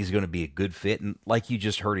I think he's going to be a good fit. And like you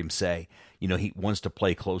just heard him say, he wants to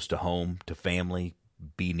play close to home, to family,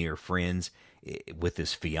 be near friends with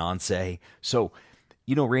his fiance. So,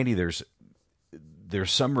 Randy, there's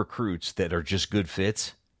some recruits that are just good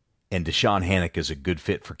fits, and DeShawn Hanika is a good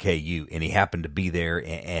fit for KU, and he happened to be there,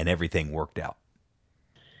 and everything worked out.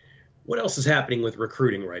 What else is happening with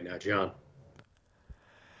recruiting right now, John?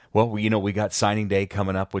 Well, we got signing day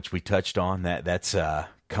coming up, which we touched on. That's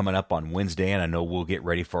coming up on Wednesday, and I know we'll get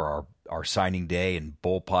ready for our signing day and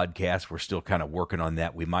bowl podcast. We're still kind of working on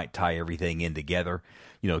that. We might tie everything in together.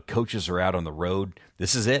 Coaches are out on the road.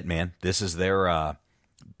 This is it, man. This is their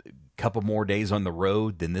couple more days on the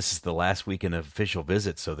road. Then this is the last weekend of official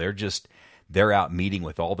visits. So they're out meeting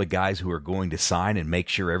with all the guys who are going to sign and make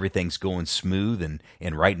sure everything's going smooth.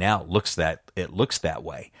 And right now it looks that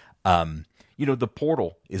way. The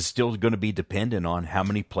portal is still going to be dependent on how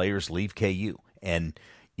many players leave KU. And,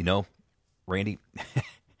 Randy,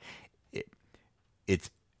 it's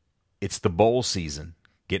the bowl season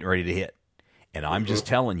getting ready to hit. And I'm just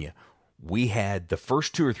telling you, we had the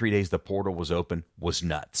first 2 or 3 days the portal was open was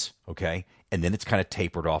nuts, okay? And then it's kind of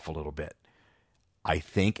tapered off a little bit. I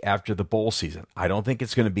think after the bowl season, I don't think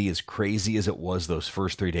it's going to be as crazy as it was those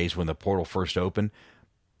first 3 days when the portal first opened,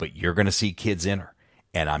 but you're going to see kids enter.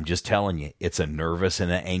 And I'm just telling you, it's a nervous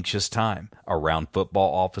and an anxious time around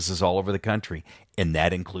football offices all over the country, and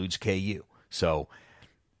that includes KU. So,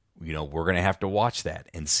 we're going to have to watch that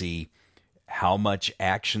and see how much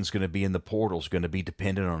action is going to be in the portal is going to be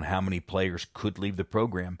dependent on how many players could leave the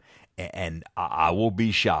program. And I will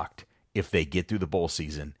be shocked if they get through the bowl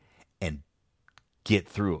season and get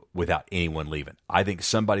through it without anyone leaving. I think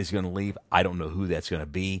somebody's going to leave. I don't know who that's going to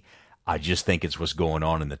be. I just think it's what's going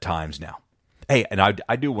on in the times now. Hey, and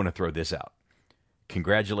I do want to throw this out.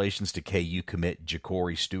 Congratulations to KU commit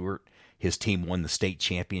Ja'Cory Stewart. His team won the state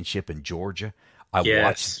championship in Georgia.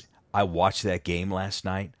 I watched that game last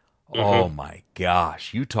night. Mm-hmm. Oh, my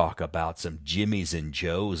gosh. You talk about some Jimmies and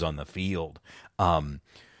Joes on the field.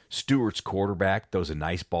 Stewart's quarterback throws a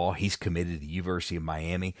nice ball. He's committed to the University of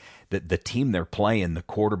Miami. The team they're playing, the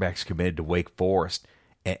quarterback's committed to Wake Forest,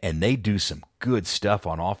 and they do some good stuff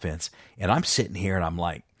on offense. And I'm sitting here and I'm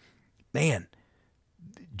like, man,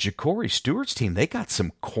 Ja'Cory Stewart's team, they got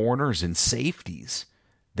some corners and safeties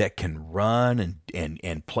that can run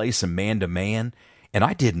and play some man-to-man. And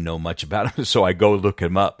I didn't know much about him, so I go look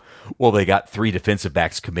him up. Well, they got 3 defensive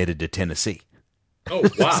backs committed to Tennessee. Oh,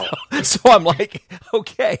 wow. so I'm like,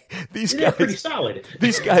 okay, these guys, pretty solid.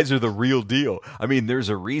 These guys are the real deal. I mean, there's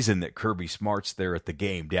a reason that Kirby Smart's there at the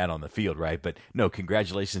game down on the field, right? But no,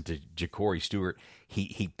 congratulations to Ja'Cory Stewart.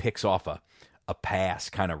 He picks off a pass,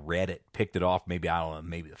 kind of read it, picked it off, maybe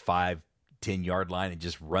the 5-10 yard line, and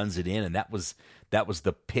just runs it in. And that was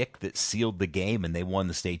the pick that sealed the game, and they won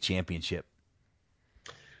the state championship.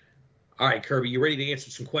 All right, Kirby, you ready to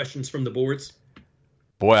answer some questions from the boards?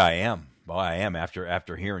 Boy, I am.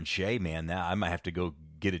 After hearing Shay, man, now I might have to go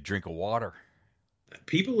get a drink of water.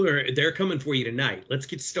 They're coming for you tonight. Let's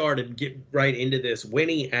get started, get right into this.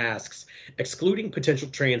 Winnie asks, excluding potential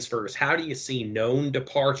transfers, how do you see known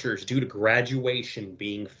departures due to graduation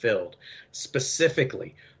being filled?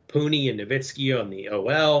 Specifically, Pooney and Nowitzki on the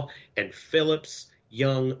OL, and Phillips,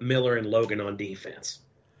 Young, Miller, and Logan on defense.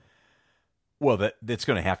 Well, that's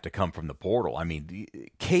going to have to come from the portal. I mean,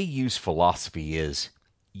 KU's philosophy is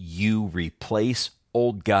you replace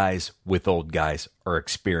old guys with old guys or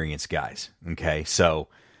experienced guys, okay? So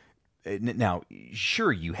now,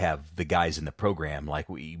 sure, you have the guys in the program, like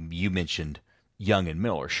you mentioned Young and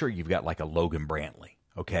Miller. Sure, you've got like a Logan Brantley,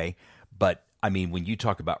 okay? But, I mean, when you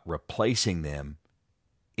talk about replacing them,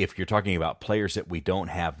 if you're talking about players that we don't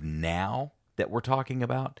have now that we're talking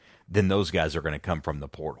about, then those guys are going to come from the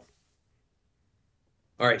portal.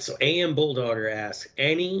 All right, so AM Bulldogger asks,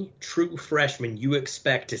 any true freshman you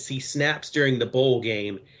expect to see snaps during the bowl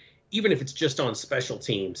game, even if it's just on special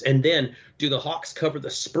teams? And then, do the Hawks cover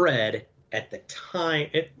the spread at the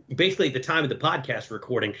time, basically at the time of the podcast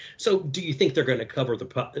recording? So do you think they're going to cover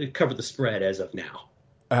the spread as of now?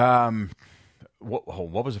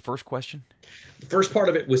 What was the first question? The first part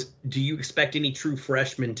of it was, do you expect any true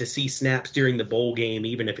freshmen to see snaps during the bowl game,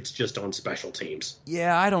 even if it's just on special teams?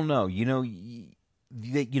 Yeah, I don't know. You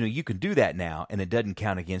can do that now, and it doesn't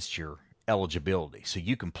count against your eligibility. So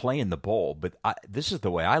you can play in the bowl, but this is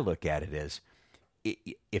the way I look at it is,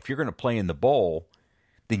 if you're going to play in the bowl,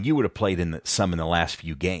 then you would have played in some in the last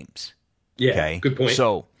few games. Yeah, okay? Good point.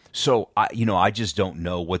 So I just don't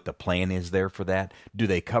know what the plan is there for that. Do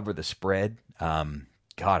they cover the spread? God,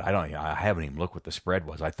 I haven't even looked what the spread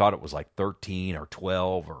was. I thought it was like 13 or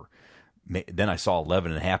 12, or then I saw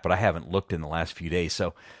 11.5, but I haven't looked in the last few days.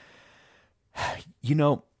 So,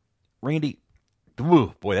 Randy,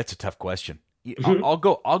 boy, that's a tough question. Mm-hmm.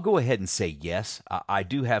 I'll go ahead and say yes. I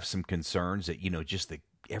do have some concerns that, just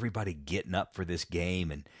everybody getting up for this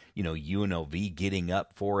game, and, UNLV getting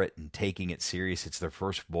up for it and taking it serious. It's their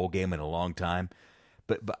first bowl game in a long time.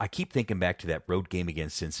 But I keep thinking back to that road game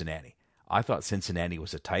against Cincinnati. I thought Cincinnati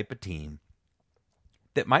was a type of team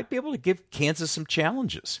that might be able to give Kansas some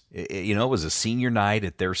challenges. It was a senior night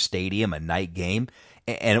at their stadium, a night game,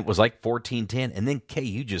 and it was like 14-10, and then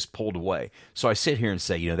KU just pulled away. So I sit here and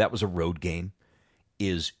say, that was a road game.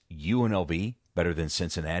 Is UNLV better than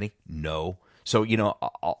Cincinnati? No. So,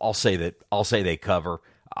 I'll say they cover.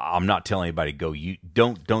 I'm not telling anybody go. You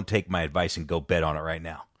don't take my advice and go bet on it right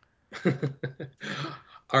now.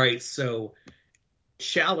 All right, so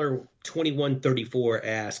Schaller 2134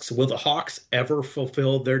 asks, will the Hawks ever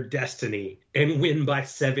fulfill their destiny and win by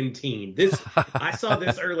 17? I saw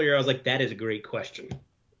this earlier. I was like, that is a great question.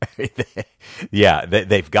 Yeah,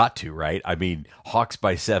 they've got to, right? I mean, Hawks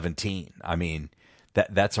by 17. I mean,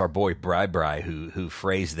 that's our boy Bri who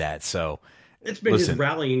phrased that. So it's been his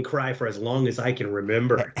rallying cry for as long as I can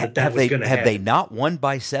remember. That was going to happen. Have they not won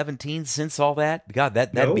by 17 since all that? God,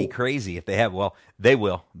 that'd be crazy if they have. Well, they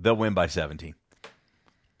will. They'll win by 17.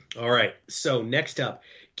 All right. So next up,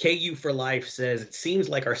 KU for Life says, it seems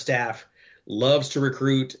like our staff loves to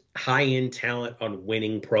recruit high-end talent on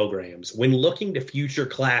winning programs. When looking to future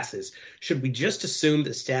classes, should we just assume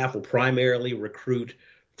that staff will primarily recruit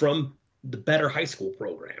from the better high school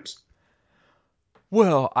programs?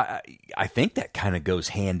 Well, I think that kind of goes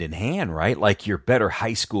hand in hand, right? Like your better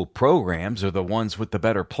high school programs are the ones with the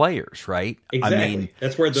better players, right? Exactly. I mean,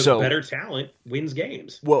 that's where the better talent wins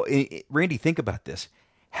games. Well, Randy, think about this.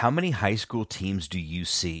 How many high school teams do you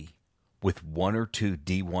see with one or two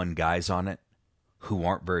D1 guys on it who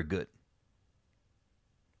aren't very good?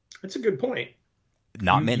 That's a good point.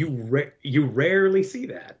 Not many. You rarely see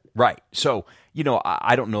that. Right. So,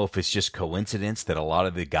 I don't know if it's just coincidence that a lot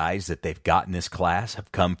of the guys that they've got in this class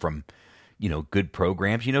have come from, good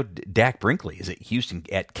programs. Dak Brinkley is at Houston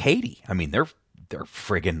at Katy. I mean, they're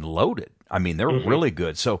friggin' loaded. I mean, they're really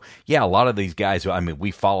good. So, yeah, a lot of these guys,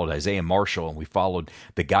 we followed Isaiah Marshall and we followed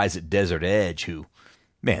the guys at Desert Edge who,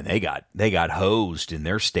 man, they got hosed in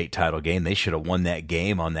their state title game. They should have won that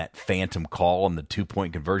game on that phantom call on the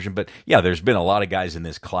 2-point conversion. But, yeah, there's been a lot of guys in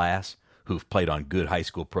this class who've played on good high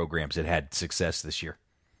school programs that had success this year.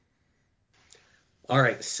 All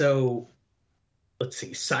right, so let's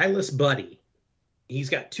see. Silas Buddy,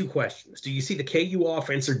 he's got two questions. Do you see the KU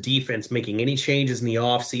offense or defense making any changes in the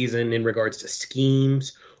offseason in regards to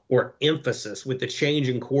schemes or emphasis with the change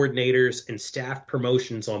in coordinators and staff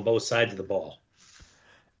promotions on both sides of the ball?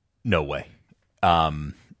 No way.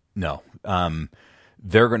 No.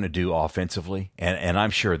 They're going to do offensively, and I'm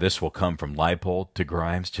sure this will come from Leipold to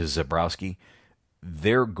Grimes to Zabrowski.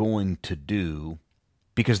 They're going to do,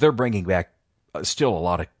 because they're bringing back still a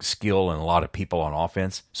lot of skill and a lot of people on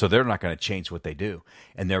offense, so they're not going to change what they do.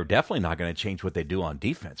 And they're definitely not going to change what they do on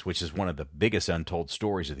defense, which is one of the biggest untold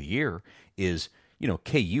stories of the year is,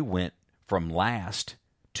 KU went from last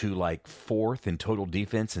to like fourth in total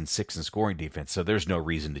defense and sixth in scoring defense, so there's no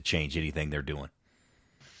reason to change anything they're doing.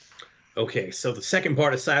 Okay, so the second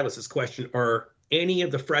part of Silas's question, are any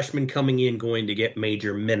of the freshmen coming in going to get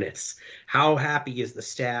major minutes? How happy is the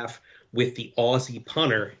staff with the Aussie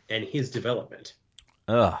punter and his development?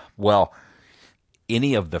 Well,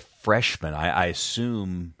 any of the freshmen, I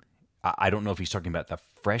assume, I don't know if he's talking about the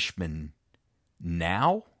freshmen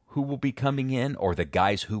now who will be coming in or the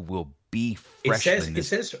guys who will be freshmen. It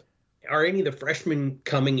says, are any of the freshmen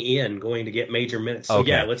coming in going to get major minutes? So, okay.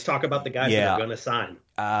 Yeah, let's talk about the guys that are going to sign.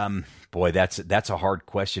 Boy, that's a hard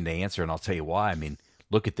question to answer, and I'll tell you why. I mean,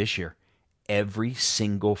 look at this year. Every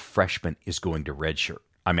single freshman is going to redshirt.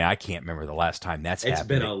 I mean, I can't remember the last time that's happened. It's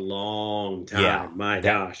been a long time. Yeah, My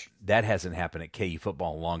gosh. That hasn't happened at KU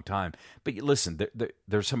football in a long time. But listen,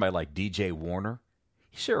 there's somebody like DJ Warner.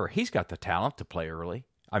 Sure, he's got the talent to play early.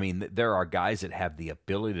 I mean, there are guys that have the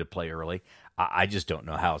ability to play early. I just don't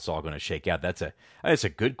know how it's all going to shake out. That's a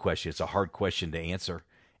good question. It's a hard question to answer.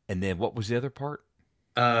 And then what was the other part?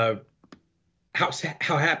 How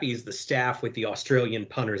happy is the staff with the Australian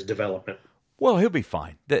punter's development? Well, he'll be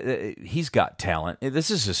fine. He's got talent.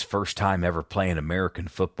 This is his first time ever playing American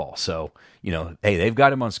football. So, hey, they've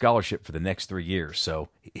got him on scholarship for the next 3 years. So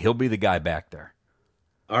he'll be the guy back there.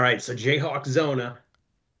 All right. So Jayhawk Zona,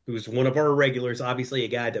 who's one of our regulars, obviously a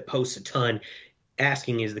guy that posts a ton,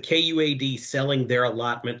 asking, is the KUAD selling their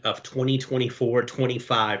allotment of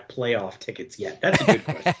 2024-25 playoff tickets yet? That's a good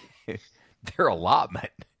question. Their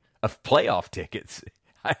allotment of playoff tickets?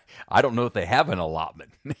 I don't know if they have an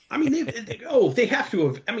allotment. I mean, they have to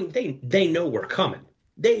have. I mean, they know we're coming.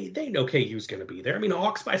 They know KU's going to be there. I mean,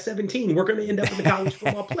 Hawks by 17. We're going to end up in the college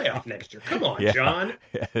football playoff next year. Come on, John.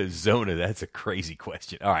 Zona, that's a crazy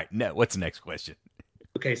question. All right, what's the next question?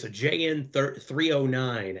 Okay, so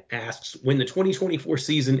JN309 asks, when the 2024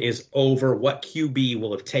 season is over, what QB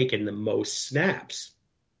will have taken the most snaps?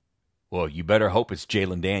 Well, you better hope it's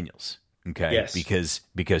Jalen Daniels. Okay, yes.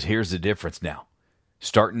 Because here's the difference now.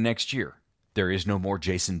 Starting next year, there is no more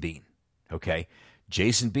Jason Bean, okay?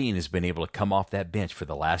 Jason Bean has been able to come off that bench for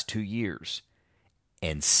the last 2 years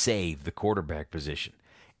and save the quarterback position.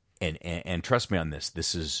 And trust me on this.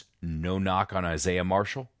 This is no knock on Isaiah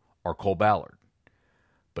Marshall or Cole Ballard.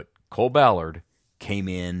 But Cole Ballard came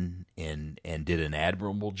in and did an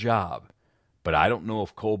admirable job. But I don't know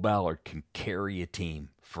if Cole Ballard can carry a team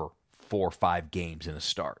for 4 or 5 games in a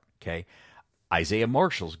start, okay? Isaiah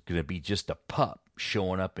Marshall's going to be just a pup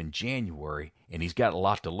showing up in January, and he's got a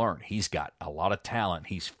lot to learn. He's got a lot of talent.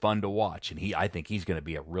 He's fun to watch, and I think he's going to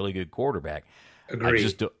be a really good quarterback.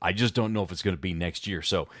 Agreed. I just don't know if it's going to be next year.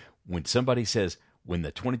 So when somebody says when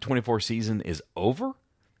the 2024 season is over,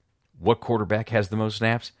 what quarterback has the most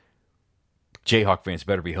snaps? Jayhawk fans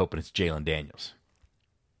better be hoping it's Jalen Daniels.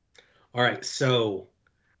 All right, so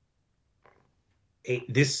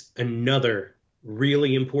this another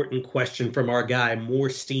really important question from our guy, More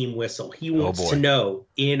Steam Whistle. He wants to know,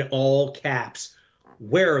 in all caps,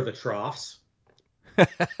 where are the troughs?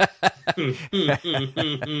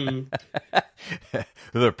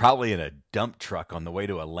 They're probably in a dump truck on the way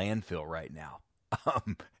to a landfill right now.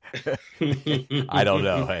 I don't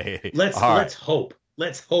know. Hey, let's hope.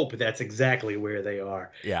 Let's hope that's exactly where they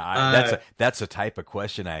are. Yeah, that's a type of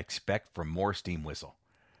question I expect from More Steam Whistle.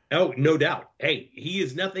 Oh, no doubt. Hey, he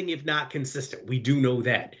is nothing if not consistent. We do know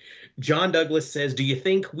that. John Douglas says, do you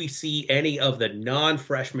think we see any of the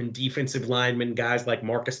non-freshman defensive linemen, guys like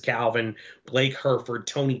Marcus Calvin, Blake Herford,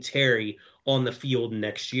 Tony Terry, on the field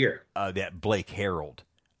next year? That Blake Harold.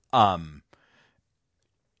 Right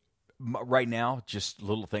now, just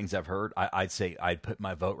little things I've heard, I'd say I'd put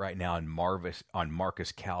my vote right now on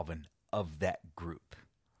Marcus Calvin of that group.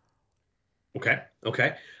 Okay.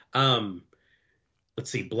 Let's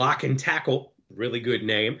see, Block and Tackle, really good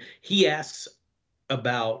name. He asks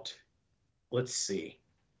about, let's see.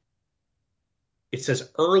 It says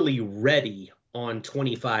early ready on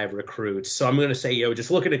 25 recruits. So I'm going to say, just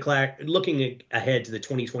looking ahead to the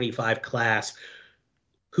 2025 class,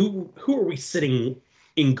 who are we sitting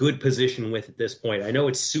in good position with at this point? I know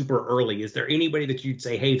it's super early. Is there anybody that you'd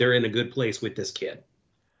say, hey, they're in a good place with this kid?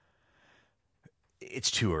 It's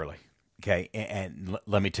too early. Okay, and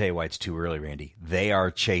let me tell you why it's too early, Randy. They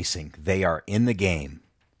are in the game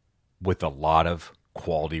with a lot of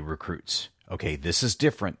quality recruits. Okay, this is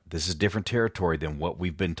different. This is different territory than what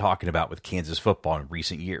we've been talking about with Kansas football in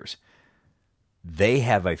recent years. They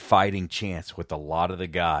have a fighting chance with a lot of the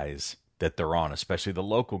guys that they're on, especially the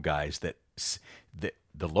local guys.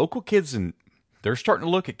 The local kids, and they're starting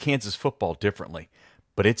to look at Kansas football differently,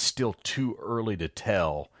 but it's still too early to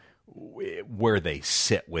tell where they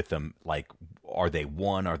sit with them. Like, are they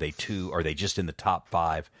 1? Are they 2? Are they just in the top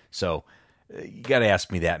 5? So you got to ask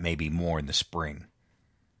me that maybe more in the spring.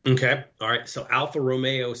 Okay. All right. So Alpha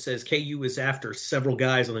Romeo says KU is after several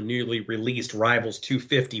guys on the newly released Rivals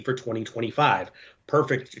 250 for 2025.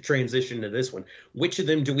 Perfect transition to this one. Which of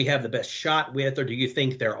them do we have the best shot with, or do you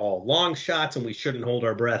think they're all long shots and we shouldn't hold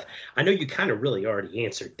our breath? I know you kind of really already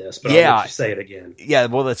answered this, but I'll let you say it again. Yeah,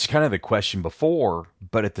 well, that's kind of the question before,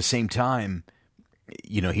 but at the same time,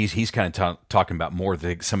 he's kind of talking about more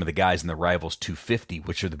some of the guys in the Rivals 250,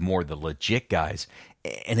 which are the legit guys.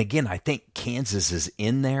 And again, I think Kansas is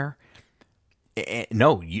in there.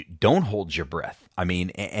 No, you don't hold your breath. I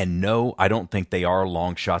mean, and no, I don't think they are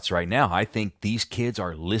long shots right now. I think these kids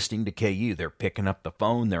are listening to KU. They're picking up the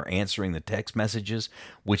phone. They're answering the text messages,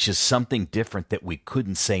 which is something different that we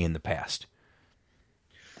couldn't say in the past.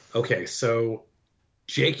 Okay, so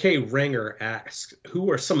J.K. Ringer asks,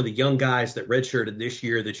 who are some of the young guys that redshirted this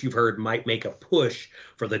year that you've heard might make a push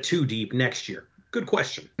for the 2 deep next year? Good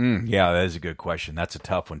question. Yeah, that is a good question. That's a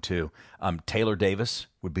tough one, too. Taylor Davis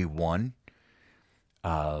would be one.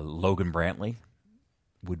 Logan Brantley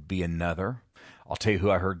would be another. I'll tell you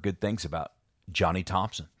who I heard good things about. Johnny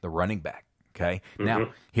Thompson, the running back. Okay? Mm-hmm. Now,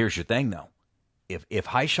 here's your thing, though. If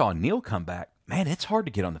Hishaw and Neal come back, man, it's hard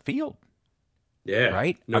to get on the field. Yeah.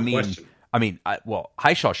 Right? No question.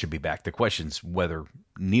 Hishaw should be back. The question's whether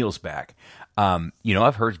Neal's back.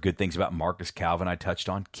 I've heard good things about Marcus Calvin I touched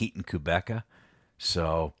on, Keaton Kubeka.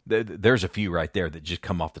 So there's a few right there that just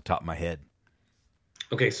come off the top of my head.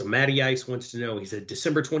 Okay, so Matty Ice wants to know, he said,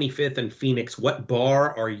 December 25th in Phoenix, what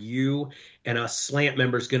bar are you and us Slant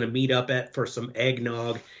members going to meet up at for some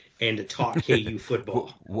eggnog and to talk KU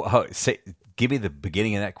football? Give me the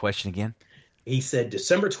beginning of that question again. He said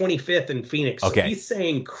December 25th in Phoenix. So okay. He's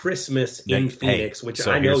saying Christmas in Phoenix, which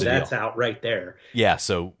I know that's out right there. Yeah,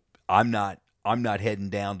 so I'm not heading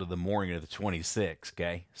down to the morning of the 26th,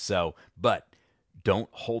 okay? So, but don't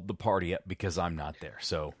hold the party up because I'm not there.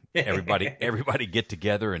 So everybody get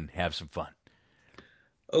together and have some fun.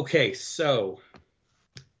 Okay, so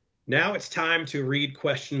now it's time to read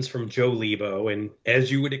questions from Joe Lebo, and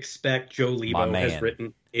as you would expect, Joe Lebo has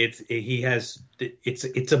written it's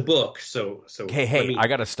a book. So hey, I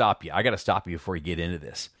got to stop you. Before you get into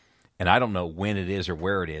this, and I don't know when it is or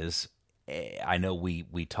where it is. I know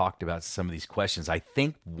we talked about some of these questions. I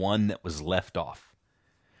think one that was left off.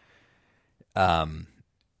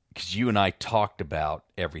 Because you and I talked about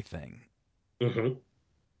everything, and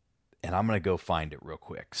I'm going to go find it real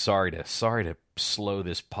quick. Sorry to slow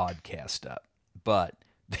this podcast up, but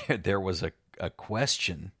there was a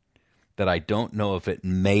question that I don't know if it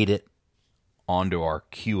made it onto our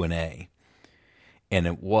Q&A, and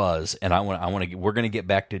it was. And we're going to get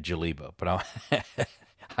back to Jalebo, but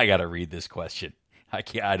I got to read this question. I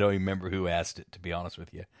don't even remember who asked it, to be honest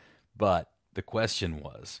with you, but the question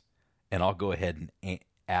was. And I'll go ahead and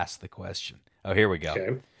ask the question. Oh, here we go.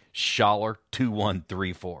 Okay. Schaller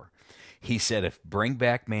 2134. He said, if Bring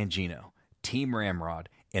Back Mangino, Team Ramrod,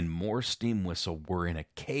 and More Steam Whistle were in a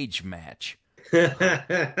cage match,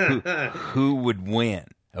 who would win?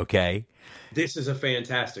 Okay. This is a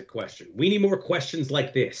fantastic question. We need more questions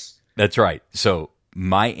like this. That's right. So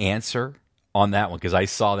my answer on that one, because I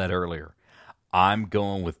saw that earlier, I'm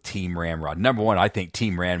going with Team Ramrod. Number one, I think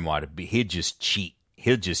Team Ramrod he'd just cheat.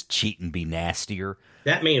 He'll just cheat and be nastier.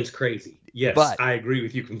 That man's crazy. Yes, but I agree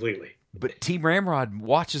with you completely. But Team Ramrod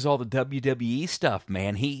watches all the WWE stuff,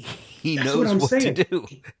 man. He knows what to do.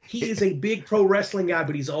 He is a big pro wrestling guy,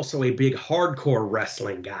 but he's also a big hardcore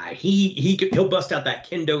wrestling guy. He'll bust out that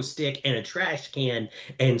kendo stick and a trash can,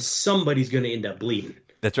 and somebody's going to end up bleeding.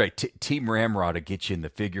 That's right. Team Ramrod will get you in the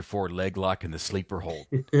figure 4 leg lock and the sleeper hold.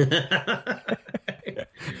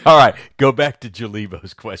 All right, go back to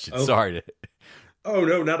Jalebo's question. Okay. Sorry. Oh,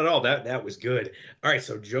 no, not at all. That was good. All right,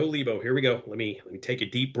 so Joe Lebo, here we go. Let me take a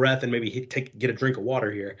deep breath and maybe get a drink of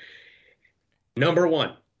water here. Number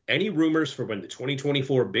one, any rumors for when the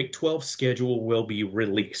 2024 Big 12 schedule will be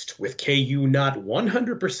released? With KU not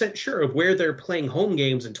 100% sure of where they're playing home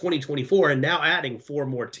games in 2024 and now adding 4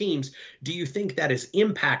 more teams, do you think that is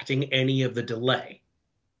impacting any of the delay?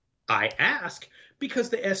 I ask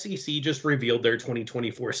because the SEC just revealed their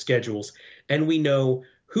 2024 schedules, and we know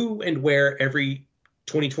who and where every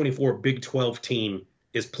 2024 Big 12 team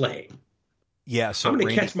is playing. Yeah, so I'm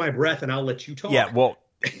going to catch my breath and I'll let you talk. Yeah, well,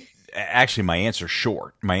 actually, my answer's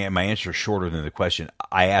short. My answer's shorter than the question.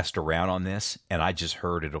 I asked around on this, and I just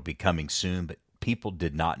heard it'll be coming soon, but people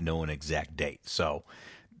did not know an exact date. So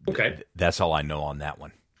that's all I know on that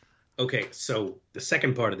one. Okay, so the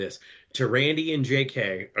second part of this, to Randy and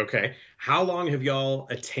JK, okay, how long have y'all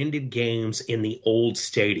attended games in the old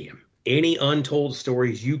stadium? Any untold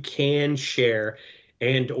stories you can share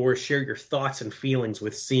and or share your thoughts and feelings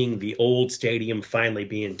with seeing the old stadium finally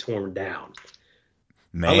being torn down?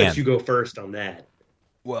 Man. I'll let you go first on that.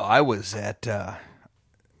 Well, I was at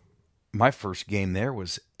my first game there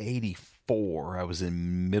was 84. I was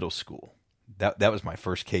in middle school. That was my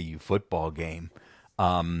first KU football game.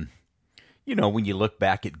 You know, when you look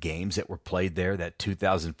back at games that were played there, that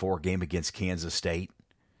 2004 game against Kansas State,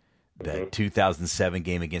 the 2007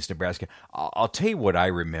 game against Nebraska, I'll tell you what I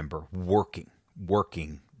remember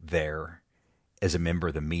working there as a member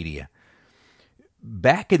of the media.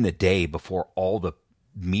 Back in the day, before all the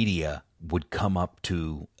media would come up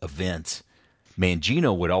to events,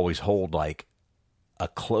 Mangino would always hold like a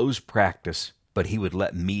closed practice, but he would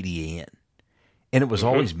let media in. And it was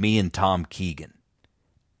always me and Tom Keegan.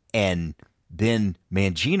 And then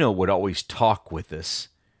Mangino would always talk with us,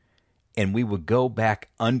 and we would go back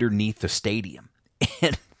underneath the stadium,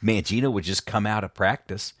 and Mangino would just come out of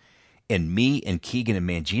practice, and me and Keegan and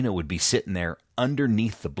Mangino would be sitting there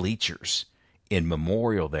underneath the bleachers in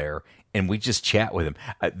Memorial there, and we just chat with him.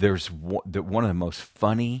 There's one of the most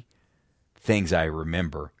funny things I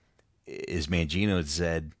remember is Mangino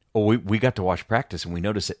said, we got to watch practice, and we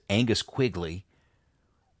noticed that Angus Quigley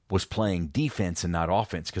was playing defense and not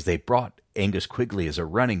offense because they brought Angus Quigley as a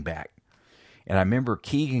running back. And I remember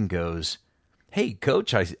Keegan goes, "Hey,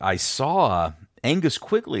 Coach, I saw Angus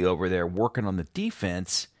Quigley over there working on the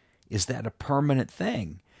defense. Is that a permanent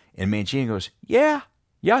thing?" And Mangino goes, Yeah,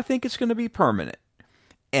 I think it's going to be permanent.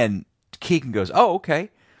 And Keegan goes, "Oh,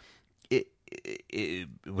 okay.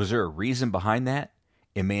 Was there a reason behind that?"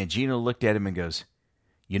 And Mangino looked at him and goes,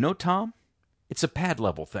 "You know, Tom, it's a pad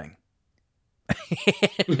level thing."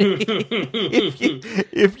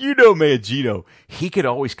 if you know Mangino, he could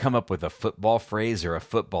always come up with a football phrase or a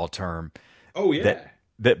football term. Oh, yeah.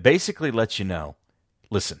 That basically lets you know,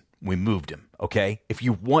 listen, we moved him, okay? If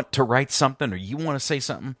you want to write something or you want to say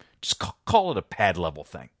something, just call it a pad level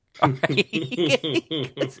thing. Right?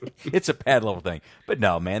 It's a pad level thing. But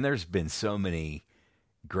no, man, there's been so many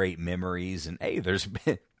great memories, and hey, there's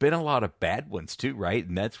been a lot of bad ones too, right?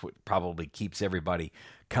 And that's what probably keeps everybody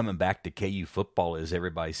coming back to KU football is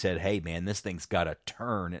everybody said, hey, man, this thing's got to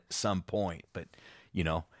turn at some point. But,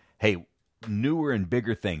 hey, newer and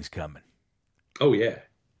bigger things coming. Oh, yeah.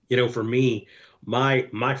 For me,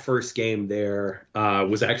 my first game there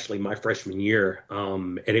was actually my freshman year,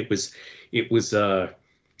 and it was the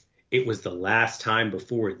last time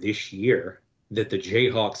before this year that the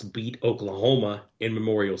Jayhawks beat Oklahoma in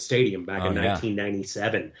Memorial Stadium back in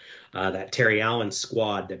 1997. That Terry Allen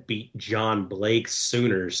squad that beat John Blake's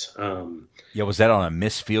Sooners. Was that on a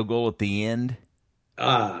missed field goal at the end?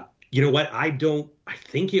 You know what? I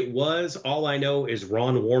think it was. All I know is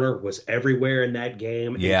Ron Warner was everywhere in that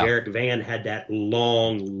game, and Derek Van had that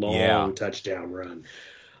long touchdown run.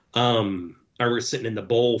 I was sitting in the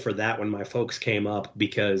bowl for that when my folks came up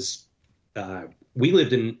because we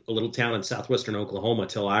lived in a little town in southwestern Oklahoma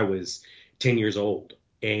till I was 10 years old.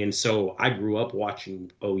 And so I grew up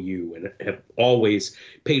watching OU and have always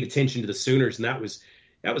paid attention to the Sooners. And that was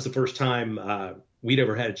the first time we'd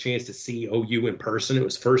ever had a chance to see OU in person. It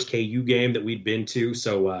was the first KU game that we'd been to.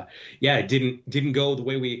 So, it didn't go the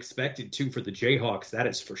way we expected to for the Jayhawks. That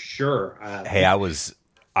is for sure.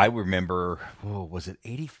 I remember, was it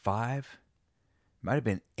 85? Might have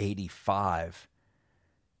been 85.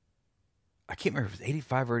 I can't remember if it was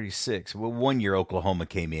 85 or 86. Well, one year Oklahoma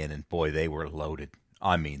came in, and boy, they were loaded.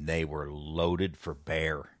 I mean, they were loaded for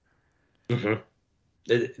bear. Mm-hmm.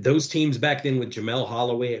 Those teams back then with Jamel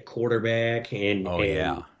Holloway at quarterback and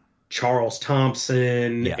Charles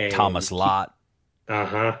Thompson. Yeah, and Thomas Lott.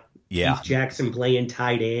 Yeah. Keith Jackson playing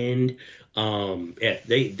tight end.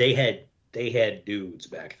 They had dudes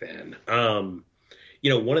back then.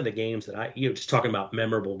 One of the games that just talking about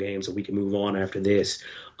memorable games, so we can move on after this.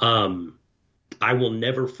 I will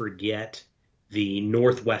never forget the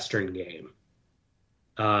Northwestern game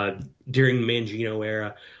during the Mangino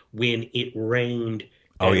era when it rained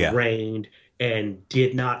and rained and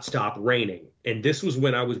did not stop raining. And this was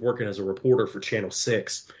when I was working as a reporter for Channel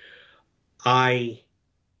 6. I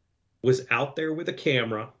was out there with a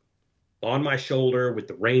camera on my shoulder with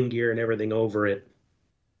the rain gear and everything over it.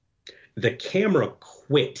 The camera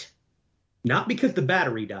quit, not because the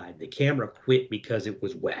battery died. The camera quit because it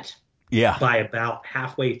was wet. Yeah. By about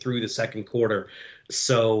halfway through the second quarter.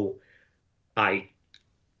 So I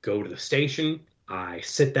go to the station. I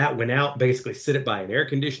sit that one out, basically sit it by an air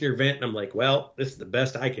conditioner vent. And I'm like, well, this is the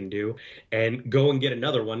best I can do. And go and get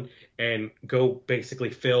another one and go basically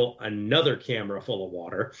fill another camera full of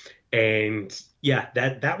water. And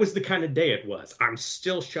that was the kind of day it was. I'm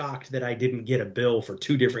still shocked that I didn't get a bill for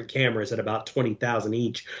two different cameras at about $20,000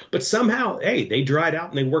 each. But somehow, hey, they dried out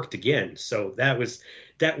and they worked again. So that was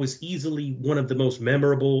easily one of the most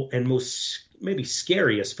memorable and most maybe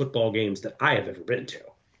scariest football games that I have ever been to.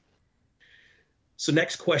 So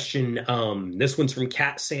next question, this one's from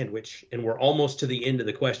Cat Sandwich, and we're almost to the end of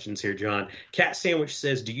the questions here, John. Cat Sandwich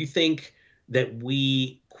says, do you think that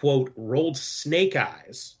we, quote, rolled snake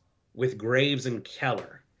eyes with Graves and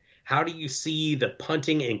Keller? How do you see the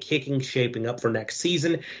punting and kicking shaping up for next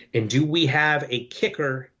season? And do we have a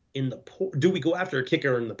kicker do we go after a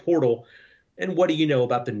kicker in the portal? And what do you know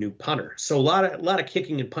about the new punter? So a lot of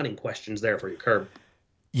kicking and punting questions there for you, Curb.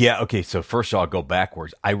 Yeah, okay, so first I'll go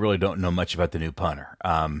backwards. I really don't know much about the new punter.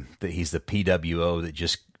 He's the PWO that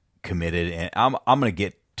just committed, and I'm going to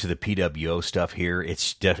get to the PWO stuff here.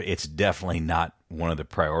 It's definitely not one of the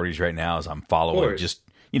priorities right now as I'm following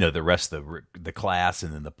the rest of the class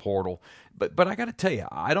and then the portal. But I got to tell you,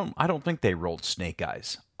 I don't think they rolled snake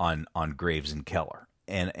eyes on Graves and Keller,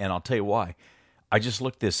 and I'll tell you why. I just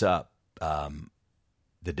looked this up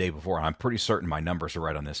the day before, and I'm pretty certain my numbers are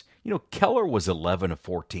right on this. Keller was 11 of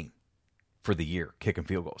 14 for the year kicking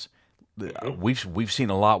field goals. We've seen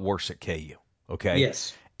a lot worse at KU. Okay.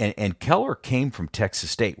 Yes. And Keller came from Texas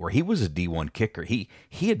State, where he was a D1 kicker. He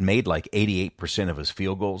had made like 88% of his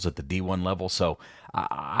field goals at the D1 level. So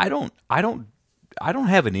I don't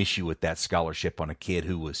have an issue with that scholarship on a kid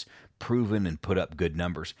who was proven and put up good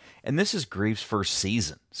numbers. And this is Greaves' first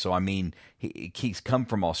season. So, I mean, he's come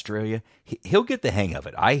from Australia. He'll get the hang of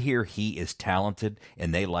it. I hear he is talented,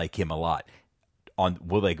 and they like him a lot.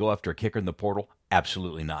 Will they go after a kicker in the portal?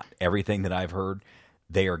 Absolutely not. Everything that I've heard,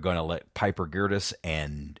 they are going to let Piper Gertis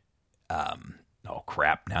and, now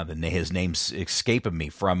his name's escaping me,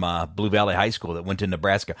 from Blue Valley High School that went to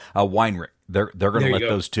Nebraska, Weinrich. They're going to let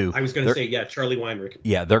those two. I was going to say, Charlie Weinrich.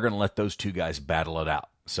 Yeah, they're going to let those two guys battle it out.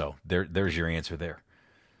 So there's your answer there.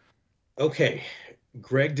 Okay,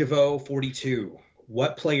 Greg DeVoe, 42.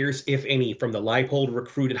 What players, if any, from the Leipold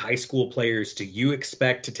recruited high school players do you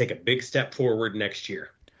expect to take a big step forward next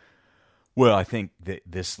year? Well, I think that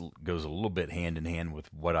this goes a little bit hand in hand with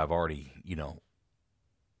what I've already,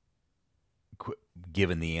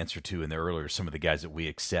 given the answer to in there earlier. Some of the guys that we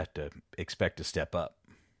expect to step up.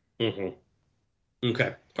 Mm-hmm.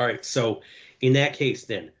 Okay. All right. So in that case,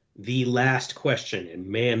 then the last question, and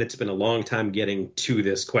man, it's been a long time getting to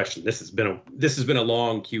this question. This has been a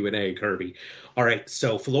long Q&A, Kirby. All right.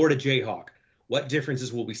 So Florida Jayhawk, what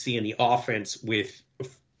differences will we see in the offense with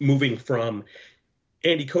moving from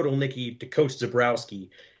Andy Kotelnicki to Coach Zabrowski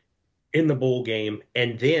in the bowl game,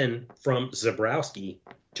 and then from Zabrowski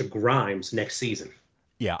to Grimes next season?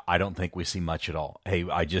 Yeah, I don't think we see much at all. Hey,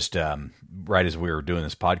 I just, right as we were doing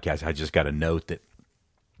this podcast, I just got a note that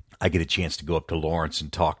I get a chance to go up to Lawrence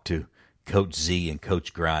and talk to Coach Z and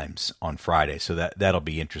Coach Grimes on Friday. So that'll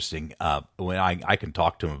be interesting. When I can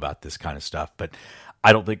talk to him about this kind of stuff, but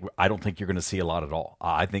I don't think you're going to see a lot at all.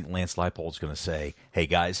 I think Lance Leipold's going to say, hey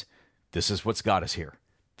guys, this is what's got us here.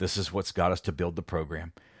 This is what's got us to build the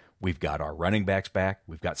program. We've got our running backs back.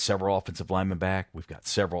 We've got several offensive linemen back. We've got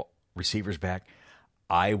several receivers back.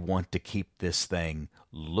 I want to keep this thing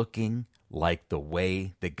looking like the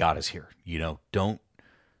way that got us here.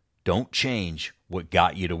 Don't change what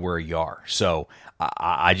got you to where you are. So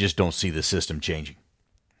I just don't see the system changing.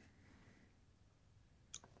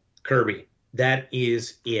 Kirby, that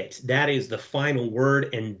is it. That is the final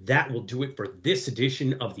word, and that will do it for this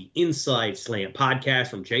edition of the Inside Slant podcast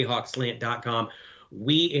from JayhawkSlant.com.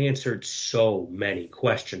 We answered so many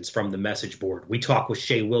questions from the message board. We talked with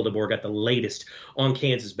Shea Wildeboer, got the latest on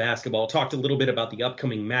Kansas basketball, talked a little bit about the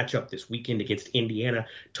upcoming matchup this weekend against Indiana,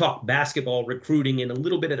 talked basketball recruiting, and a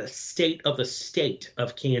little bit of the state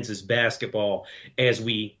of Kansas basketball as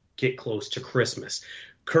we get close to Christmas.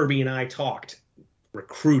 Kirby and I talked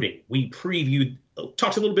recruiting. We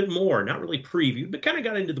talked a little bit more, not really previewed, but kind of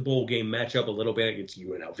got into the bowl game matchup a little bit against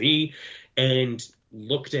UNLV and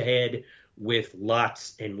looked ahead with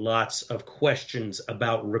lots and lots of questions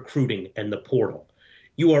about recruiting and the portal.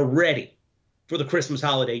 You are ready for the Christmas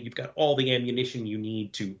holiday. You've got all the ammunition you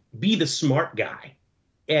need to be the smart guy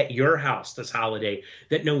at your house this holiday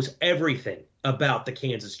that knows everything about the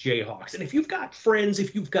Kansas Jayhawks. And if you've got friends,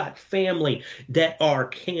 if you've got family that are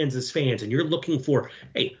Kansas fans and you're looking for,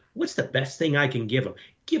 hey, what's the best thing I can give them?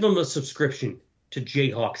 Give them a subscription to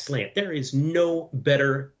Jayhawk Slant. There is no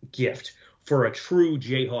better gift for a true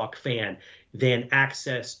Jayhawk fan than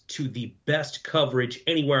access to the best coverage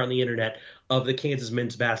anywhere on the internet of the Kansas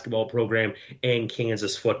men's basketball program and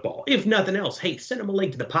Kansas football. If nothing else, hey, send them a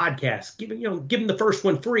link to the podcast, give them the first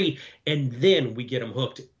one free, and then we get them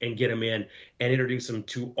hooked and get them in and introduce them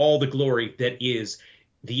to all the glory that is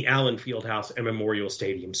the Allen Fieldhouse and Memorial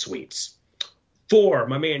Stadium suites. For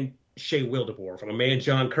my man Shea Wildeboer, from a man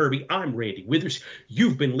John Kirby, I'm Randy Withers.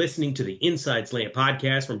 You've been listening to the Inside Slant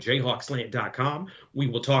podcast from JayhawkSlant.com. We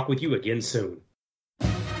will talk with you again soon.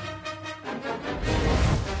 This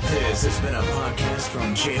has been a podcast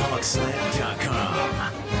from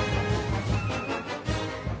JayhawkSlant.com.